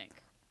what you think.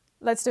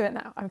 Let's do it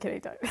now. I'm kidding,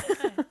 don't.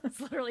 Okay.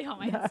 It's literally on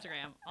my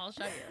Instagram. I'll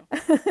show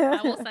you. I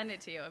will send it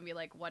to you and be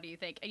like, what do you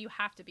think? And you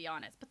have to be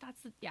honest. But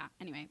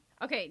anyway.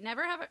 Okay,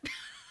 never have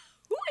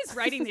Who is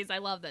writing these? I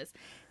love this.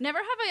 Never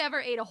have I ever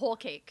ate a whole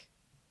cake.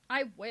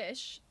 I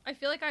wish. I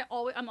feel like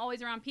I'm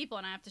always around people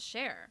and I have to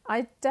share.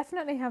 I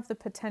definitely have the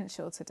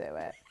potential to do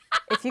it.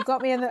 If you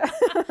got me in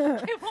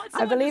the...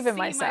 I believe in see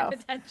myself. My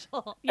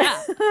potential.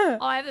 Yeah. Oh,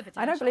 I have the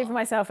potential. I don't believe in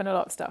myself in a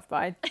lot of stuff, but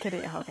I could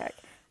eat a whole cake.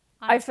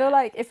 I feel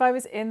like if I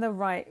was in the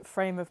right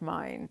frame of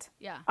mind,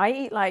 I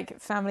eat like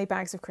family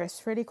bags of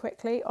crisps really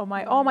quickly. Oh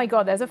my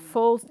God, there's a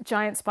full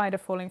giant spider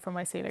falling from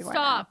my ceiling right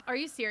now. Stop. Are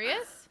you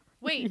serious?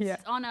 Wait,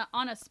 on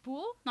a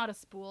spool? Not a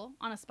spool.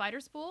 On a spider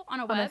spool? On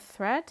a web? On a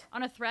thread?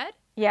 On a thread?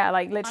 Yeah,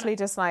 like literally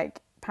just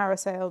like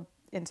parasailed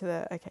into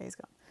the... Okay, he's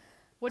gone.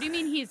 What do you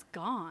mean he's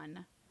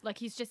gone? Like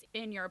he's just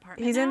in your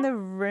apartment He's now? in the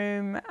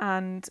room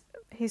and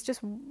he's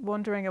just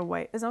wandering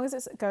away. As long as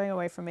it's going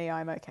away from me,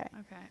 I'm okay.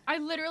 Okay. I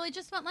literally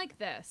just went like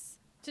this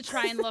to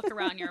try and look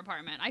around your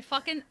apartment.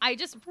 I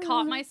just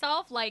caught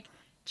myself like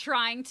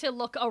trying to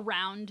look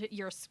around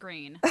your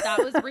screen. That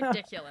was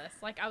ridiculous.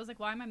 Like I was like,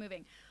 why am I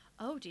moving?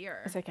 Oh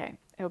dear. It's okay.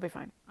 It'll be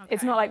fine. Okay.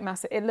 It's not like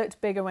massive. It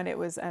looked bigger when it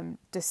was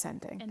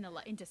descending.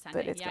 In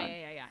descending. But it's yeah,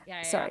 gone.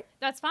 Yeah. Sorry.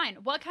 That's fine.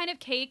 What kind of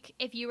cake?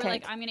 If you were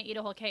like, I'm gonna eat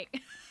a whole cake.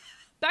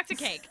 Back to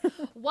cake.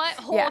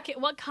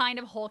 What kind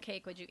of whole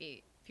cake would you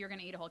eat if you're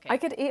gonna eat a whole cake? I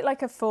could eat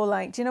like a full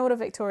do you know what a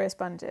Victoria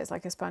sponge is?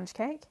 Like a sponge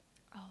cake?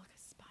 Oh, like a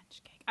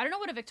sponge cake. I don't know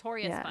what a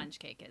Victoria sponge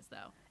cake is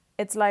though.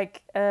 It's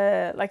like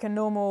a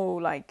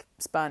normal like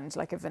sponge,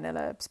 like a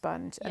vanilla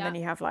sponge, and then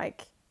you have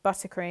like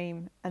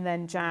buttercream and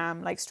then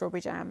jam, like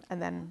strawberry jam,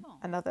 and then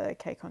another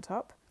cake on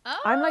top. Oh.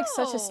 I'm like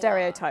such a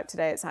stereotype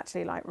today. It's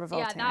actually like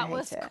revolting. Yeah, that I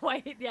was hate it.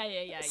 quite. Yeah.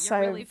 You're so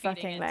really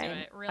fucking lame.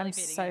 Into it. Really I'm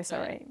so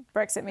sorry.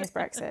 Brexit means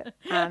Brexit,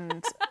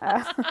 and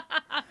just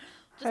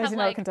have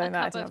like condone a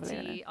that. cup of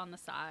tea on the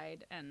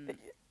side and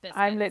biscuits.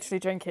 I'm literally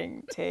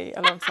drinking tea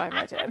alongside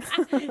my gin.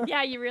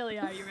 Yeah, you really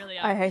are.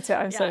 I hate it.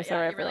 I'm so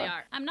sorry. You really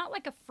are. I'm not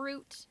like a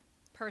fruit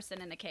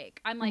person in a cake.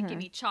 I'm like, give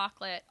me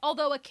chocolate.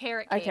 Although a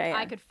carrot cake,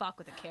 I could fuck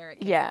with a carrot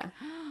cake. Yeah.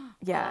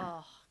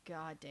 Oh,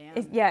 god damn.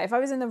 If I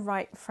was in the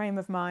right frame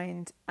of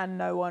mind and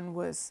no one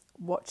was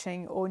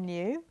watching or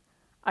knew,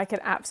 I could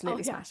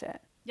absolutely smash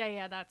it.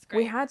 Yeah, that's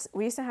great.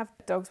 We used to have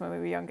dogs when we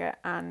were younger,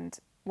 and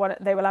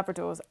they were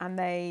Labradors,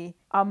 and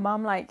our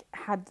mum like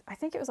had, I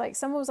think it was like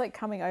someone was like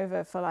coming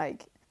over for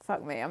like,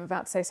 fuck me, I'm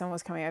about to say someone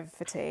was coming over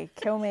for tea,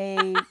 kill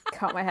me,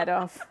 cut my head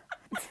off.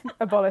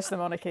 Abolish the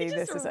monarchy.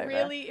 This is over.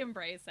 Really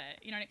embrace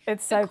it. You know what I mean?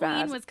 It's so bad.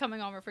 The Queen was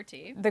coming over for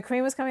tea. The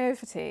Queen was coming over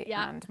for tea,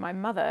 and my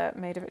mother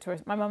made a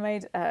Victoria. My mum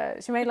made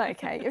she made like a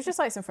cake. It was just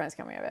like some friends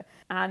coming over,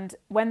 and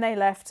when they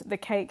left, the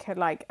cake had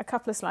like a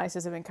couple of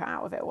slices had been cut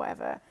out of it or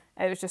whatever.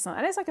 It was just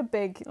and it's like a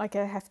big, like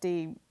a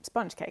hefty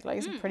sponge cake. Like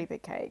it's a pretty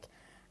big cake.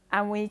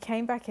 And we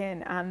came back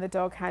in, and the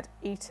dog had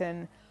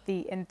eaten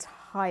the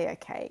entire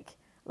cake,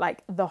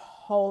 like the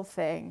whole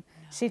thing.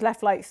 No. She'd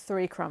left like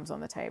 3 crumbs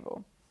on the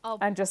table. Oh,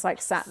 and just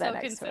like sat there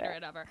next to it. So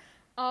considerate of her.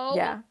 Oh,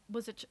 yeah.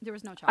 There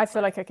was no chocolate. I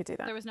feel like I could do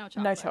that. There was no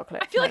chocolate. No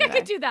chocolate. I feel like I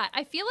could do that.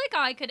 I feel like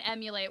I could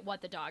emulate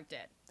what the dog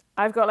did.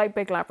 I've got like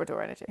big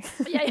Labrador energy.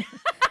 Yeah.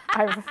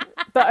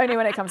 But only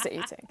when it comes to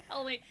eating.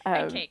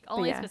 And cake.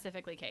 Only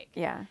specifically cake.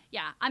 Yeah.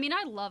 Yeah. I mean,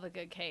 I love a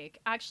good cake.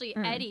 Actually,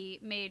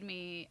 Eddie made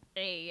me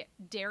a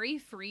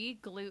dairy-free,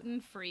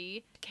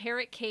 gluten-free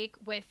carrot cake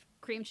with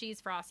cream cheese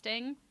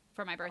frosting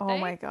for my birthday. Oh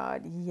my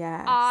God,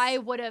 yes. I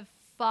would have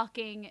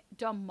fucking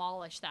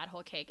demolished that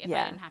whole cake if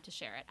I didn't have to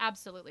share it.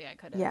 Absolutely, I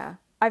could have. Yeah.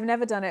 I've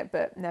never done it,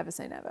 but never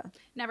say never.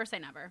 Never say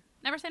never.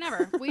 Never say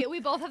never.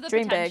 We both have the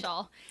Dream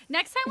potential. Big.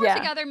 Next time we're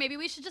together, maybe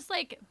we should just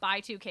like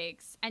buy 2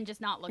 cakes and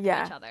just not look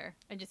at each other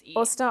and just eat.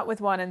 Or start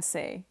with 1 and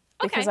see.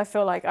 Because I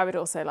feel like I would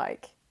also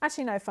like,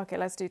 actually no, fuck it,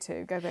 let's do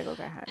 2. Go big or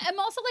go home. I'm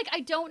also like,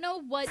 I don't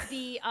know what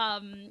the I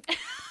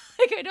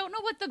don't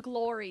know what the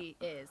glory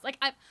is. Like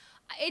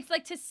it's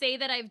like to say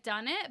that I've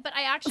done it, but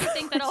I actually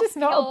think that I'll just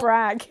not a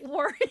brag.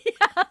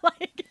 Yeah,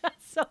 like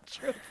that's so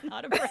true. It's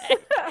not a brag.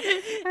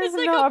 It's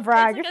like not a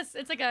brag.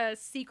 It's like a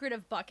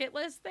secretive bucket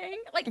list thing.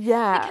 Like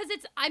because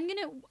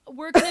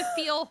we're gonna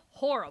feel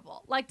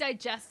horrible, like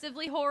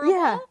digestively horrible.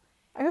 Yeah.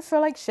 I'm gonna feel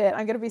like shit.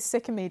 I'm gonna be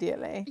sick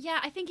immediately. Yeah,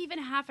 I think even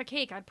half a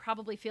cake, I'd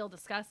probably feel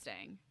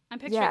disgusting. I'm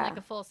picturing like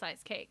a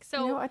full-size cake.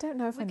 So I don't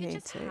know if I need to. We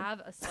could just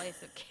have a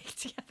slice of cake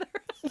together.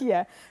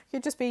 Yeah,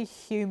 you'd just be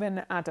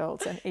human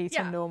adults and eat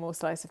a normal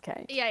slice of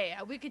cake.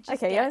 Yeah. We could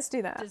just get let's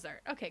do that.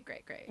 Dessert. Okay,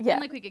 great. Yeah.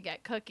 And like we could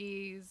get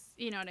cookies,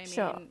 you know what I mean?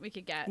 Sure. We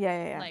could get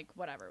like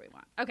whatever we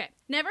want. Okay.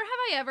 Never have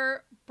I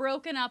ever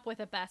broken up with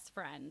a best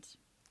friend.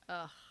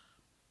 Ugh.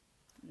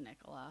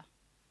 Nicola.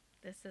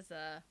 This is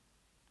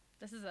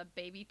a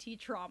baby T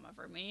trauma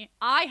for me.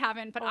 I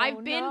haven't, but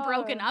I've been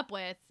broken up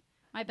with.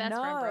 My best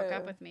friend broke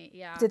up with me.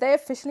 Yeah. Did they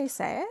officially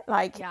say it?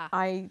 Like,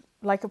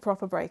 like a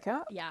proper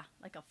breakup? Yeah,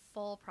 like a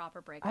full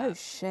proper breakup. Oh,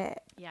 shit.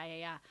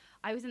 Yeah.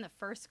 I was in the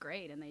 1st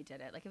grade and they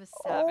did it. Like, it was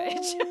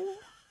savage.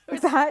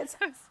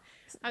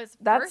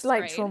 That's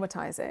like grade.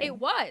 Traumatizing. It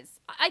was.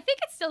 I think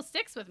it still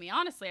sticks with me,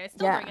 honestly. I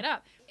still bring it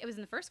up. It was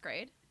in the 1st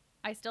grade.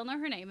 I still know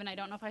her name and I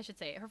don't know if I should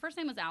say it. Her first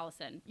name was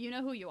Allison. You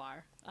know who you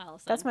are,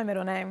 Allison. That's my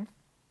middle name.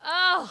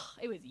 Oh,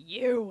 it was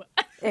you.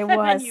 It And then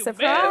was. you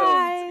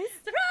Surprise! moved.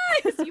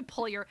 Surprise! You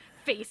pull your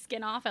face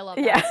skin off. I love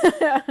that.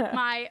 Yeah.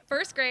 My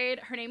first grade,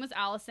 her name was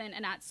Allison,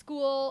 and at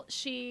school,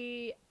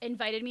 she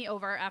invited me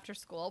over after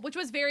school, which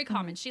was very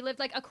common. She lived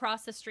like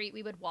across the street.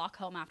 We would walk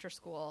home after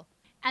school.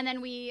 And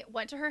then we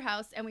went to her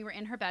house, and we were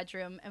in her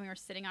bedroom, and we were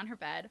sitting on her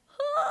bed.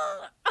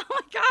 Oh my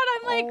God,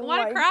 I'm like,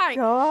 want to cry.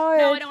 God.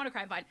 No, I don't want to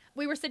cry. I'm fine.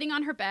 We were sitting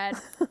on her bed,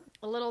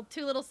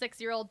 two little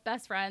 6-year-old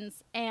best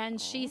friends, and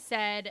she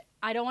said,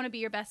 I don't want to be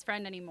your best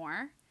friend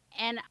anymore.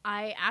 And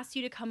I asked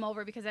you to come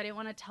over because I didn't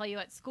want to tell you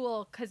at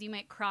school because you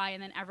might cry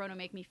and then everyone would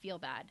make me feel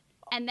bad.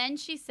 And then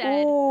she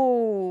said,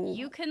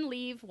 you can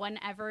leave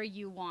whenever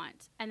you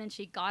want. And then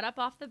she got up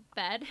off the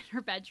bed in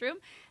her bedroom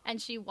and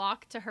she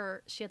walked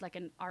to she had like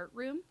an art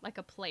room, like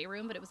a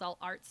playroom, but it was all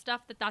art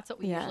stuff. That's what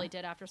we usually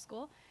did after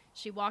school.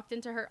 She walked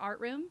into her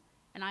art room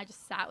and I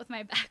just sat with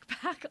my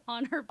backpack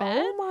on her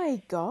bed. Oh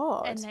my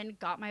God. And then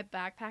got my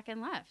backpack and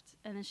left.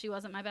 And then she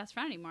wasn't my best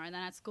friend anymore. And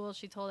then at school,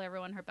 she told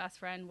everyone her best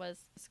friend was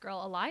this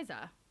girl,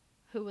 Eliza,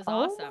 who was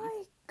awesome. Oh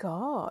my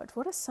God.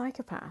 What a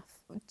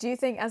psychopath. Do you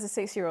think as a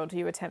 6-year-old,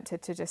 you were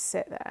tempted to just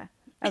sit there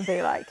and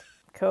be like,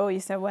 cool,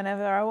 you said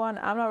whenever I want.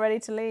 I'm not ready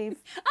to leave.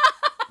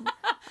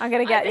 I'm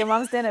going to get your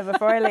mum's dinner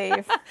before I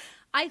leave.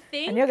 I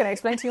think. And you're going to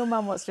explain to your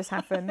mum what's just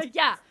happened.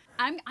 Yeah.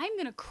 I'm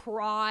going to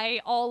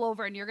cry all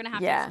over and you're going to have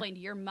to explain to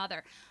your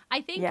mother.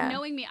 I think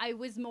knowing me, I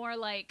was more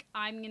like,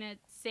 I'm going to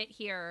sit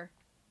here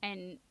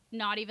and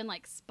not even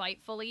like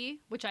spitefully,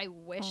 which I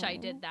wish I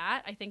did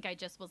that. I think I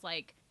just was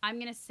like, I'm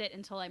going to sit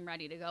until I'm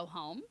ready to go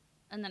home.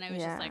 And then I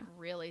was just like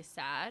really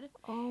sad.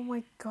 Oh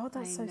my God,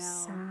 that's so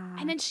sad.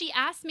 And then she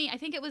asked me, I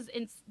think it was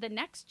in the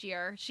next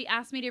year, she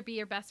asked me to be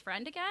your best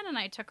friend again. And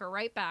I took her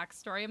right back,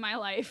 story of my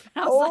life.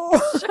 And I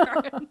was like,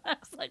 sure. And I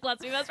was like,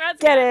 let's be best friends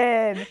Get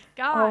again. in.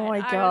 God. Oh my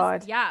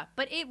God.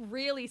 But it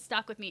really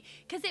stuck with me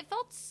because it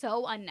felt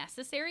so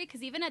unnecessary.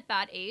 Because even at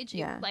that age,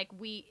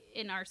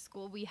 in our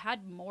school, we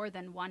had more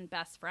than one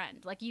best friend.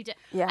 Like you did.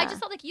 Yeah. I just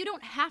felt like you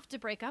don't have to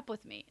break up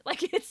with me.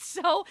 Like it's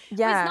not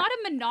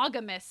a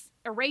monogamous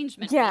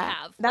arrangement we have.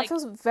 That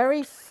feels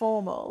very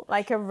formal,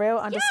 like a real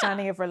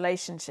understanding of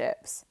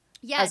relationships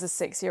as a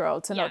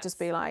 6-year-old to not just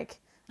be like,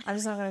 I'm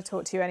just not going to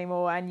talk to you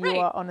anymore and you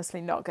are honestly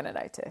not going to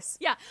notice.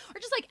 Yeah. Or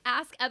just like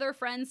ask other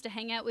friends to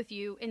hang out with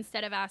you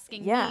instead of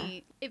asking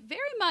me. It very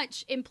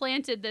much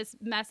implanted this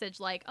message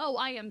like, oh,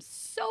 I am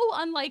so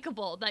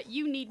unlikable that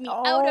you need me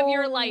out of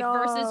your life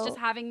versus just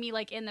having me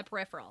like in the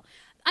peripheral.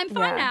 I'm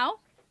fine now.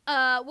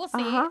 We'll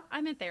see.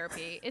 I'm in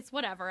therapy. It's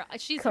whatever.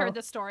 She's heard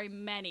the story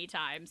many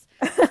times.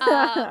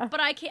 But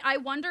I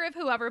wonder if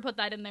whoever put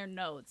that in their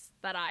notes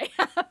that I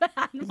have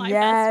had my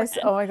best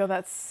friend. Oh my God,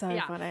 that's so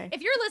funny.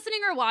 If you're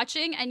listening or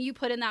watching and you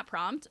put in that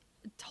prompt,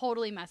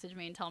 totally message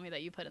me and tell me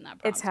that you put in that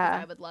prompt. It's her.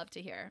 I would love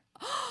to hear.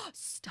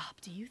 Stop.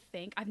 Do you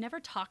think? I've never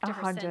talked to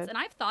her since. And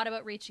I've thought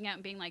about reaching out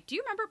and being like, do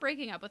you remember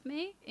breaking up with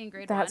me in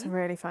grade 1? That's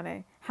really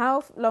funny.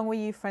 How long were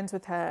you friends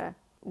with her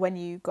when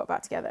you got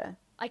back together?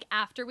 Like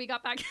after we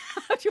got back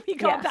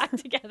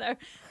together.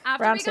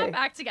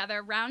 Back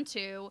together, round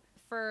 2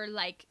 for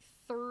like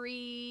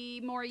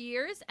 3 more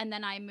years. And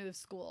then I moved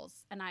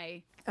schools and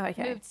I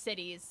moved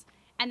cities.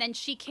 And then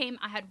she came,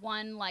 I had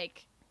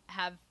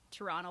have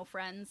Toronto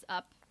friends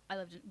up.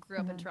 Grew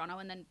up in Toronto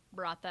and then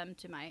brought them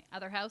to my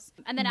other house.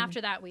 And then after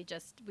that, we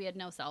had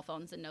no cell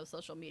phones and no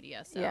social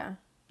media. So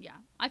yeah.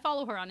 I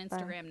follow her on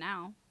Instagram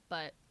now,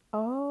 but I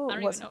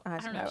don't know if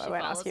she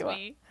follows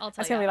me. I'll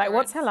tell you. It's going to be like,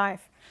 what's her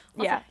life?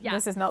 Yeah.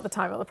 This is not the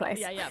time or the place.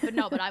 Yeah.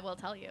 But I will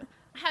tell you.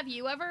 Have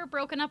you ever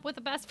broken up with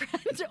a best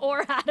friend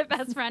or had a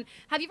best friend?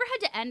 Have you ever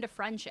had to end a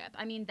friendship?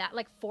 I mean, that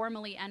like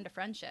formally end a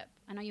friendship.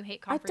 I know you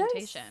hate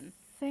confrontation. I don't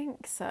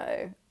think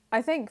so.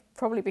 I think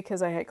probably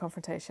because I hate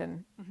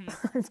confrontation,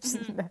 I just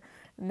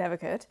never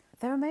could.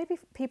 There are maybe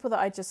people that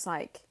I just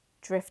like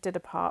drifted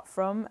apart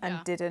from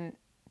and didn't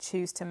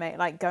choose to make,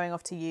 like going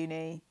off to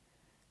uni.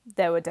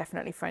 There were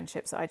definitely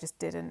friendships that I just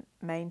didn't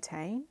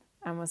maintain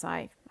and was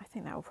like, I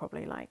think that will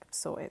probably like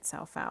sort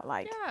itself out.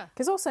 Like,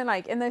 because also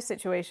like in those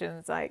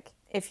situations, like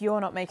if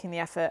you're not making the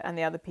effort and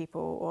the other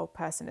people or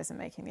person isn't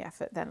making the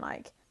effort, then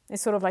like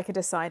it's sort of like a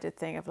decided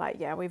thing of like,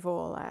 yeah, we've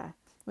all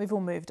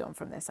moved on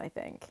from this, I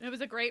think. It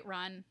was a great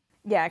run.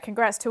 Yeah,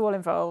 congrats to all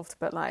involved,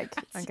 but like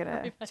I'm going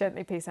to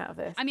gently peace out of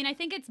this. I mean, I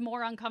think it's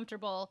more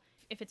uncomfortable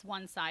if it's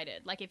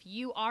one-sided. Like if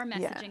you are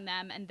messaging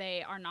them and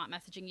they are not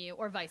messaging you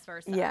or vice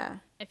versa. Yeah.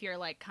 If you're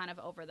like kind of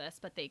over this,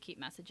 but they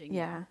keep messaging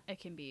you,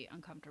 it can be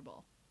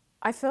uncomfortable.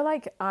 I feel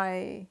like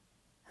I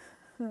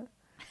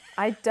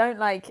don't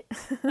like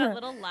a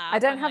little laugh. I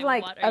don't have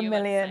like a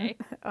million.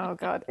 Oh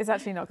God, it's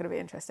actually not going to be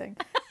interesting.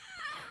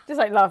 Just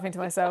like laughing to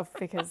myself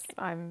because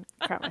I'm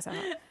crap myself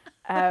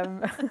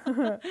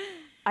up.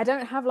 I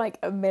don't have like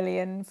a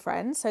million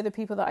friends. So the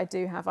people that I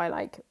do have, I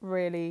like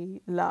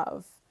really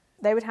love.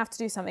 They would have to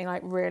do something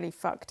like really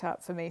fucked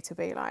up for me to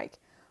be like,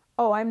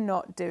 oh, I'm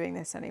not doing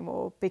this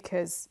anymore,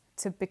 because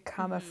to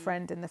become a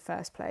friend in the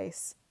first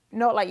place,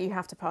 not like you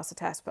have to pass a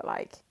test, but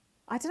like,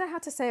 I don't know how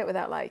to say it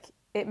without like,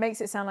 it makes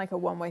it sound like a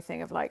one-way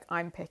thing of like,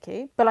 I'm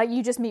picky, but like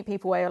you just meet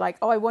people where you're like,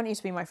 oh, I want you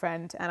to be my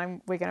friend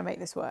and we're going to make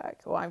this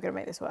work, or I'm going to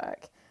make this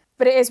work.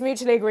 But it is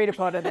mutually agreed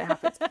upon and it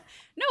happens.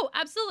 No,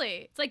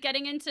 absolutely. It's like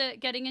getting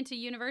into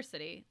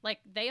university. Like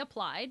they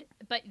applied,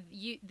 but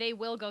they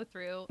will go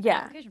through the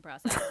application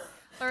process.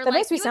 Or that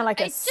makes me sound like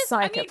a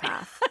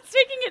psychopath. It's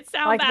making it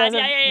sound bad.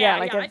 Yeah.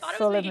 Like I a thought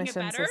full it was making it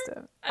admission better.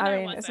 system. I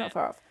mean, it's not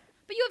far off.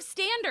 But you have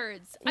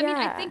standards. I mean,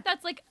 I think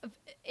that's like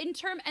and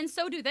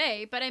so do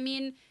they. But I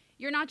mean,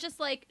 you're not just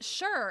like,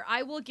 sure,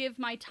 I will give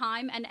my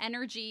time and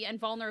energy and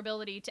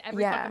vulnerability to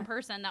every fucking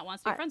person that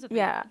wants to be friends with me.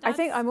 Yeah, I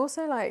think I'm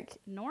also like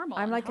normal.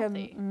 I'm like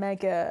healthy. a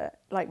mega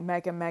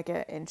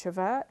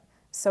introvert.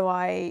 So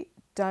I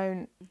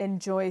don't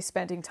enjoy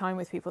spending time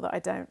with people that I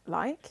don't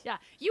like. Yeah,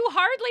 you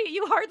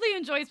hardly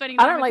enjoy spending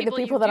time. I don't with like the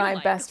people that I'm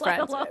like, best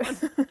friends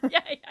with.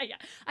 Yeah.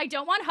 I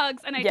don't want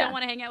hugs, and I don't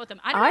want to hang out with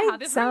them. I don't know how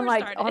this sound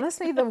like started.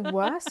 Honestly the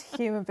worst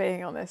human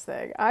being on this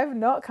thing. I've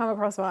not come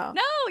across well.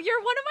 No,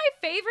 you're one of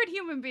my favorite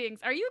human beings.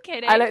 Are you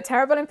kidding? I look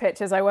terrible in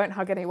pictures. I won't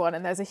hug anyone,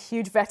 and there's a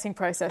huge vetting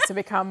process to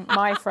become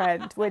my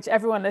friend. Which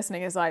everyone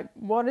listening is like,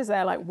 what is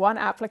there? Like one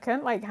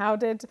applicant? Like how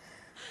did?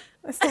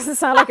 This doesn't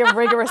sound like a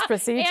rigorous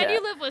procedure. And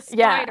you live with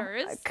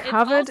spiders. Yeah,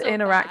 covered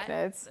in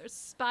arachnids. There's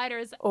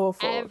spiders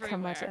awful, everywhere. Can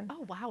imagine.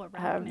 Oh, wow,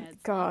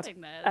 arachnids. God.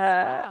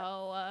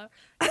 Wow.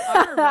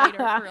 I'm a writer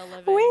for a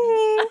living.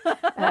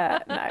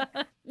 No.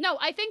 No,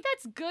 I think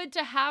that's good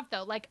to have,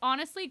 though. Like,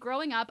 honestly,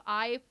 growing up,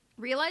 I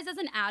realized as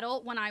an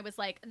adult when I was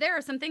like, there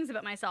are some things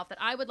about myself that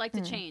I would like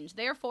to change.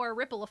 Therefore,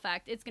 ripple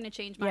effect, it's going to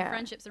change my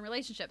friendships and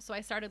relationships. So I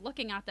started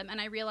looking at them,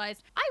 and I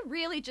realized I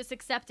really just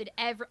accepted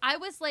I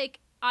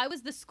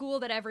was the school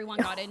that everyone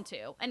got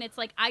into. And it's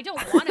like, I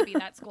don't want to be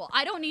that school.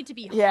 I don't need to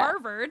be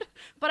Harvard,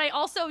 but I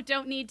also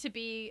don't need to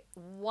be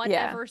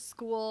whatever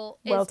school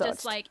is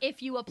just like,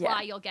 if you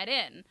apply, you'll get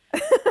in.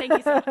 Thank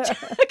you so much.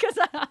 Thank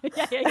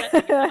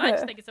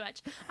you so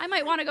much. I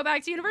might want to go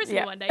back to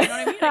university one day. You know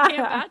what I mean? I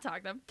can't bad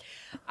talk them.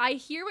 I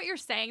hear what you're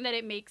saying, that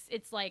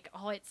it's like,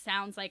 oh, it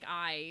sounds like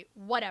I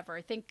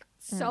think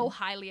so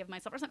highly of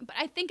myself or something. But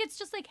I think it's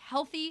just like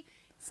healthy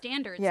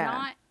standards.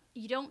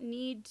 You don't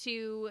need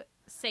to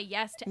say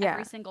yes to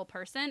every single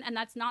person, and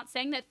that's not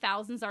saying that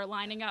thousands are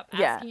lining up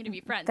asking you to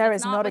be friends. There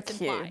that's is not a what's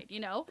queue. implied,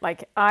 you know?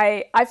 Like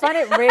I find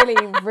it really,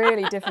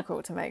 really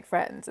difficult to make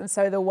friends, and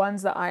so the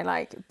ones that I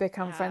like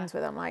become friends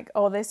with, I'm like,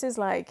 oh, this is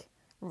like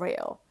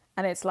real,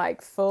 and it's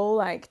like full,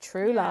 like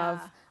true love.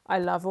 I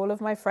love all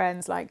of my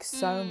friends like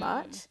so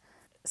much.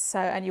 So,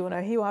 and you will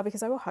know who you are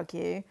because I will hug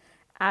you.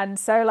 And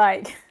so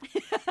like,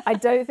 I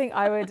don't think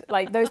I would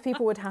like, those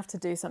people would have to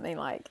do something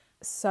like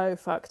so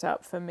fucked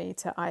up for me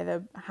to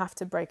either have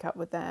to break up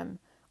with them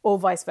or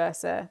vice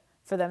versa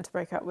for them to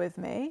break up with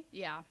me.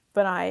 Yeah.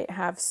 But I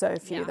have so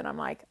few that I'm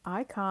like,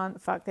 I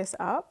can't fuck this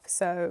up.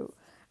 So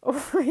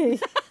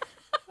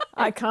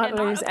I can't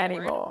lose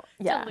anymore.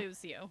 To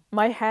lose you.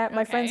 My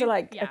friends are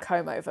like a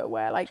comb over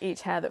where like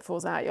each hair that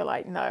falls out, you're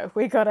like, no,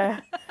 we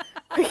can't.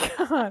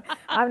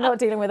 I'm not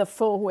dealing with a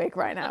full wig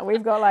right now.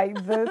 We've got like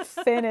the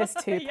thinnest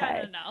toupee.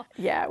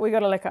 Yeah, we got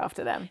to look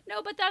after them.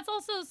 No, but that's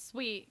also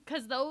sweet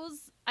because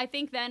I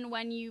think then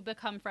when you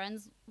become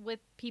friends with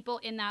people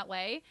in that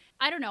way,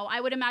 I don't know,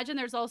 I would imagine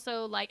there's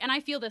also like, and I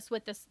feel this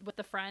with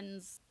the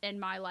friends in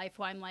my life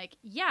who I'm like,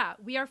 yeah,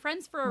 we are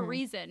friends for a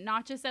reason,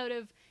 not just out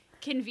of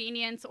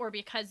convenience or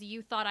because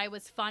you thought I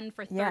was fun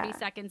for 30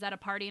 seconds at a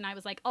party and I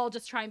was like, I'll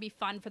just try and be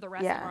fun for the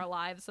rest of our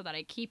lives so that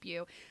I keep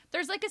you.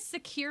 There's like a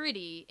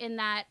security in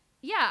that,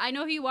 I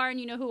know who you are and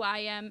you know who I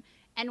am,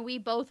 and we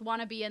both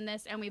want to be in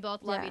this and we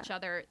both love each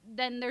other.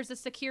 Then there's a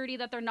security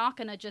that they're not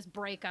going to just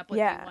break up with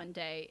you one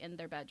day in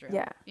their bedroom,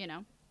 you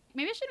know?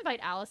 Maybe I should invite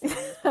Allison on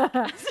this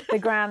podcast. The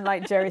grand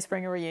like Jerry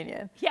Springer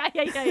reunion. Yeah.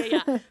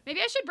 Maybe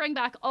I should bring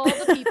back all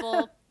the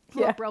people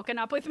who have broken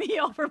up with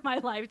me over my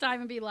lifetime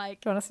and be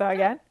like, do you want to start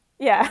again?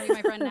 Yeah. Are you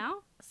my friend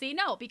now? See,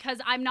 no, because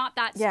I'm not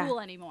that school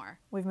anymore.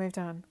 We've moved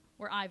on.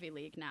 We're Ivy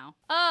League now.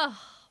 Oh,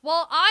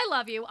 well, I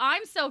love you.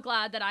 I'm so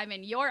glad that I'm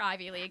in your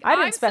Ivy League.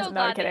 I'm so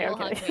glad that you'll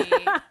hug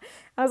me.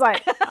 I was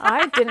like,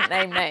 I didn't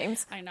name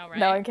names. I know, right?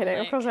 No, I'm kidding.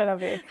 Like, of course I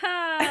love you.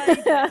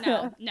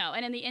 No.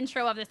 And in the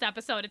intro of this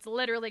episode, it's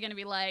literally going to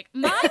be like,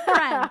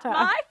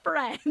 my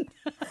friend.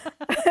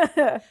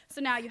 So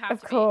now you have to.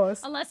 Of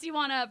course. Unless you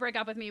want to break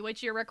up with me,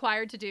 which you're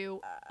required to do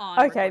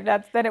on recording.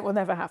 Then it will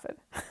never happen.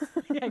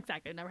 Yeah,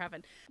 exactly. It never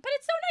happened. But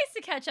it's so nice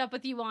to catch up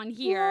with you on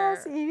here.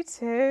 Yes, you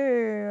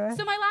too.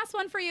 So my last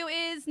one for you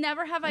is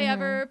never have I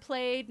ever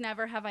played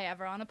Never Have I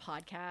Ever on a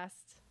podcast.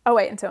 Oh,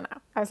 wait, until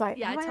now. I was like,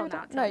 until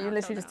now. No, you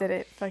literally just did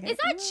it. Fucking. Is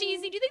that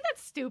cheesy? Do you think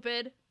that's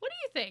stupid? What do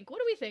you think? What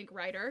do we think,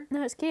 writer?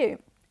 No, it's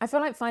cute. I feel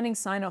like finding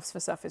sign-offs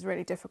for stuff is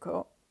really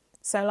difficult.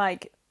 So,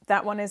 like,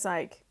 that one is,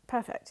 like,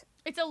 perfect.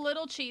 It's a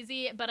little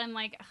cheesy, but I'm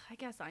like, I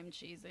guess I'm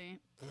cheesy.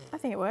 I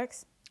think it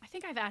works. I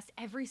think I've asked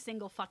every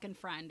single fucking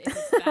friend if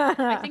it's bad.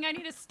 I think I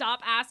need to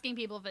stop asking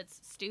people if it's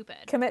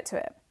stupid. Commit to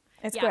it.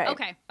 It's great.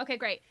 Okay,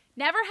 great.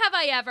 Never have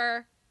I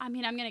ever... I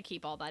mean, I'm going to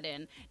keep all that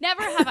in.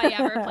 Never have I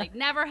ever played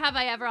Never Have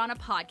I Ever on a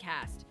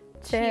podcast.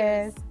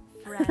 Cheers.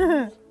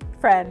 Friend.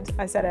 Friend.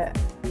 I said it.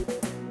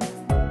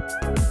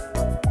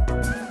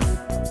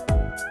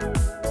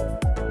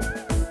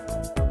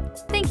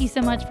 Thank Thank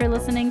you so much for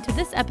listening to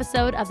this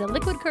episode of the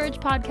Liquid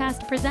Courage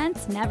Podcast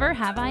presents Never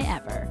Have I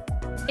Ever.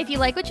 If you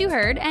like what you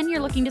heard and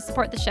you're looking to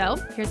support the show,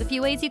 here's a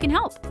few ways you can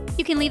help.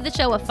 You can leave the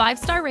show a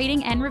 5-star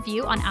rating and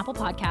review on Apple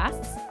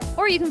Podcasts,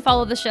 or you can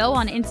follow the show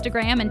on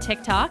Instagram and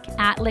TikTok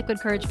at Liquid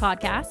Courage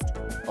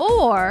Podcast.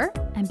 Or,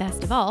 and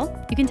best of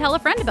all, you can tell a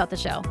friend about the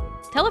show.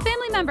 Tell a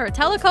family member,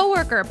 tell a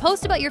coworker,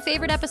 post about your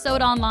favorite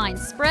episode online.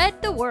 Spread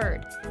the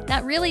word.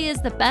 That really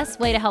is the best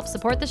way to help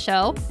support the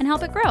show and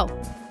help it grow.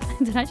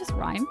 Did I just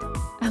rhyme?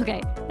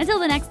 Okay, until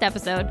the next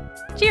episode,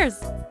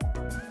 cheers!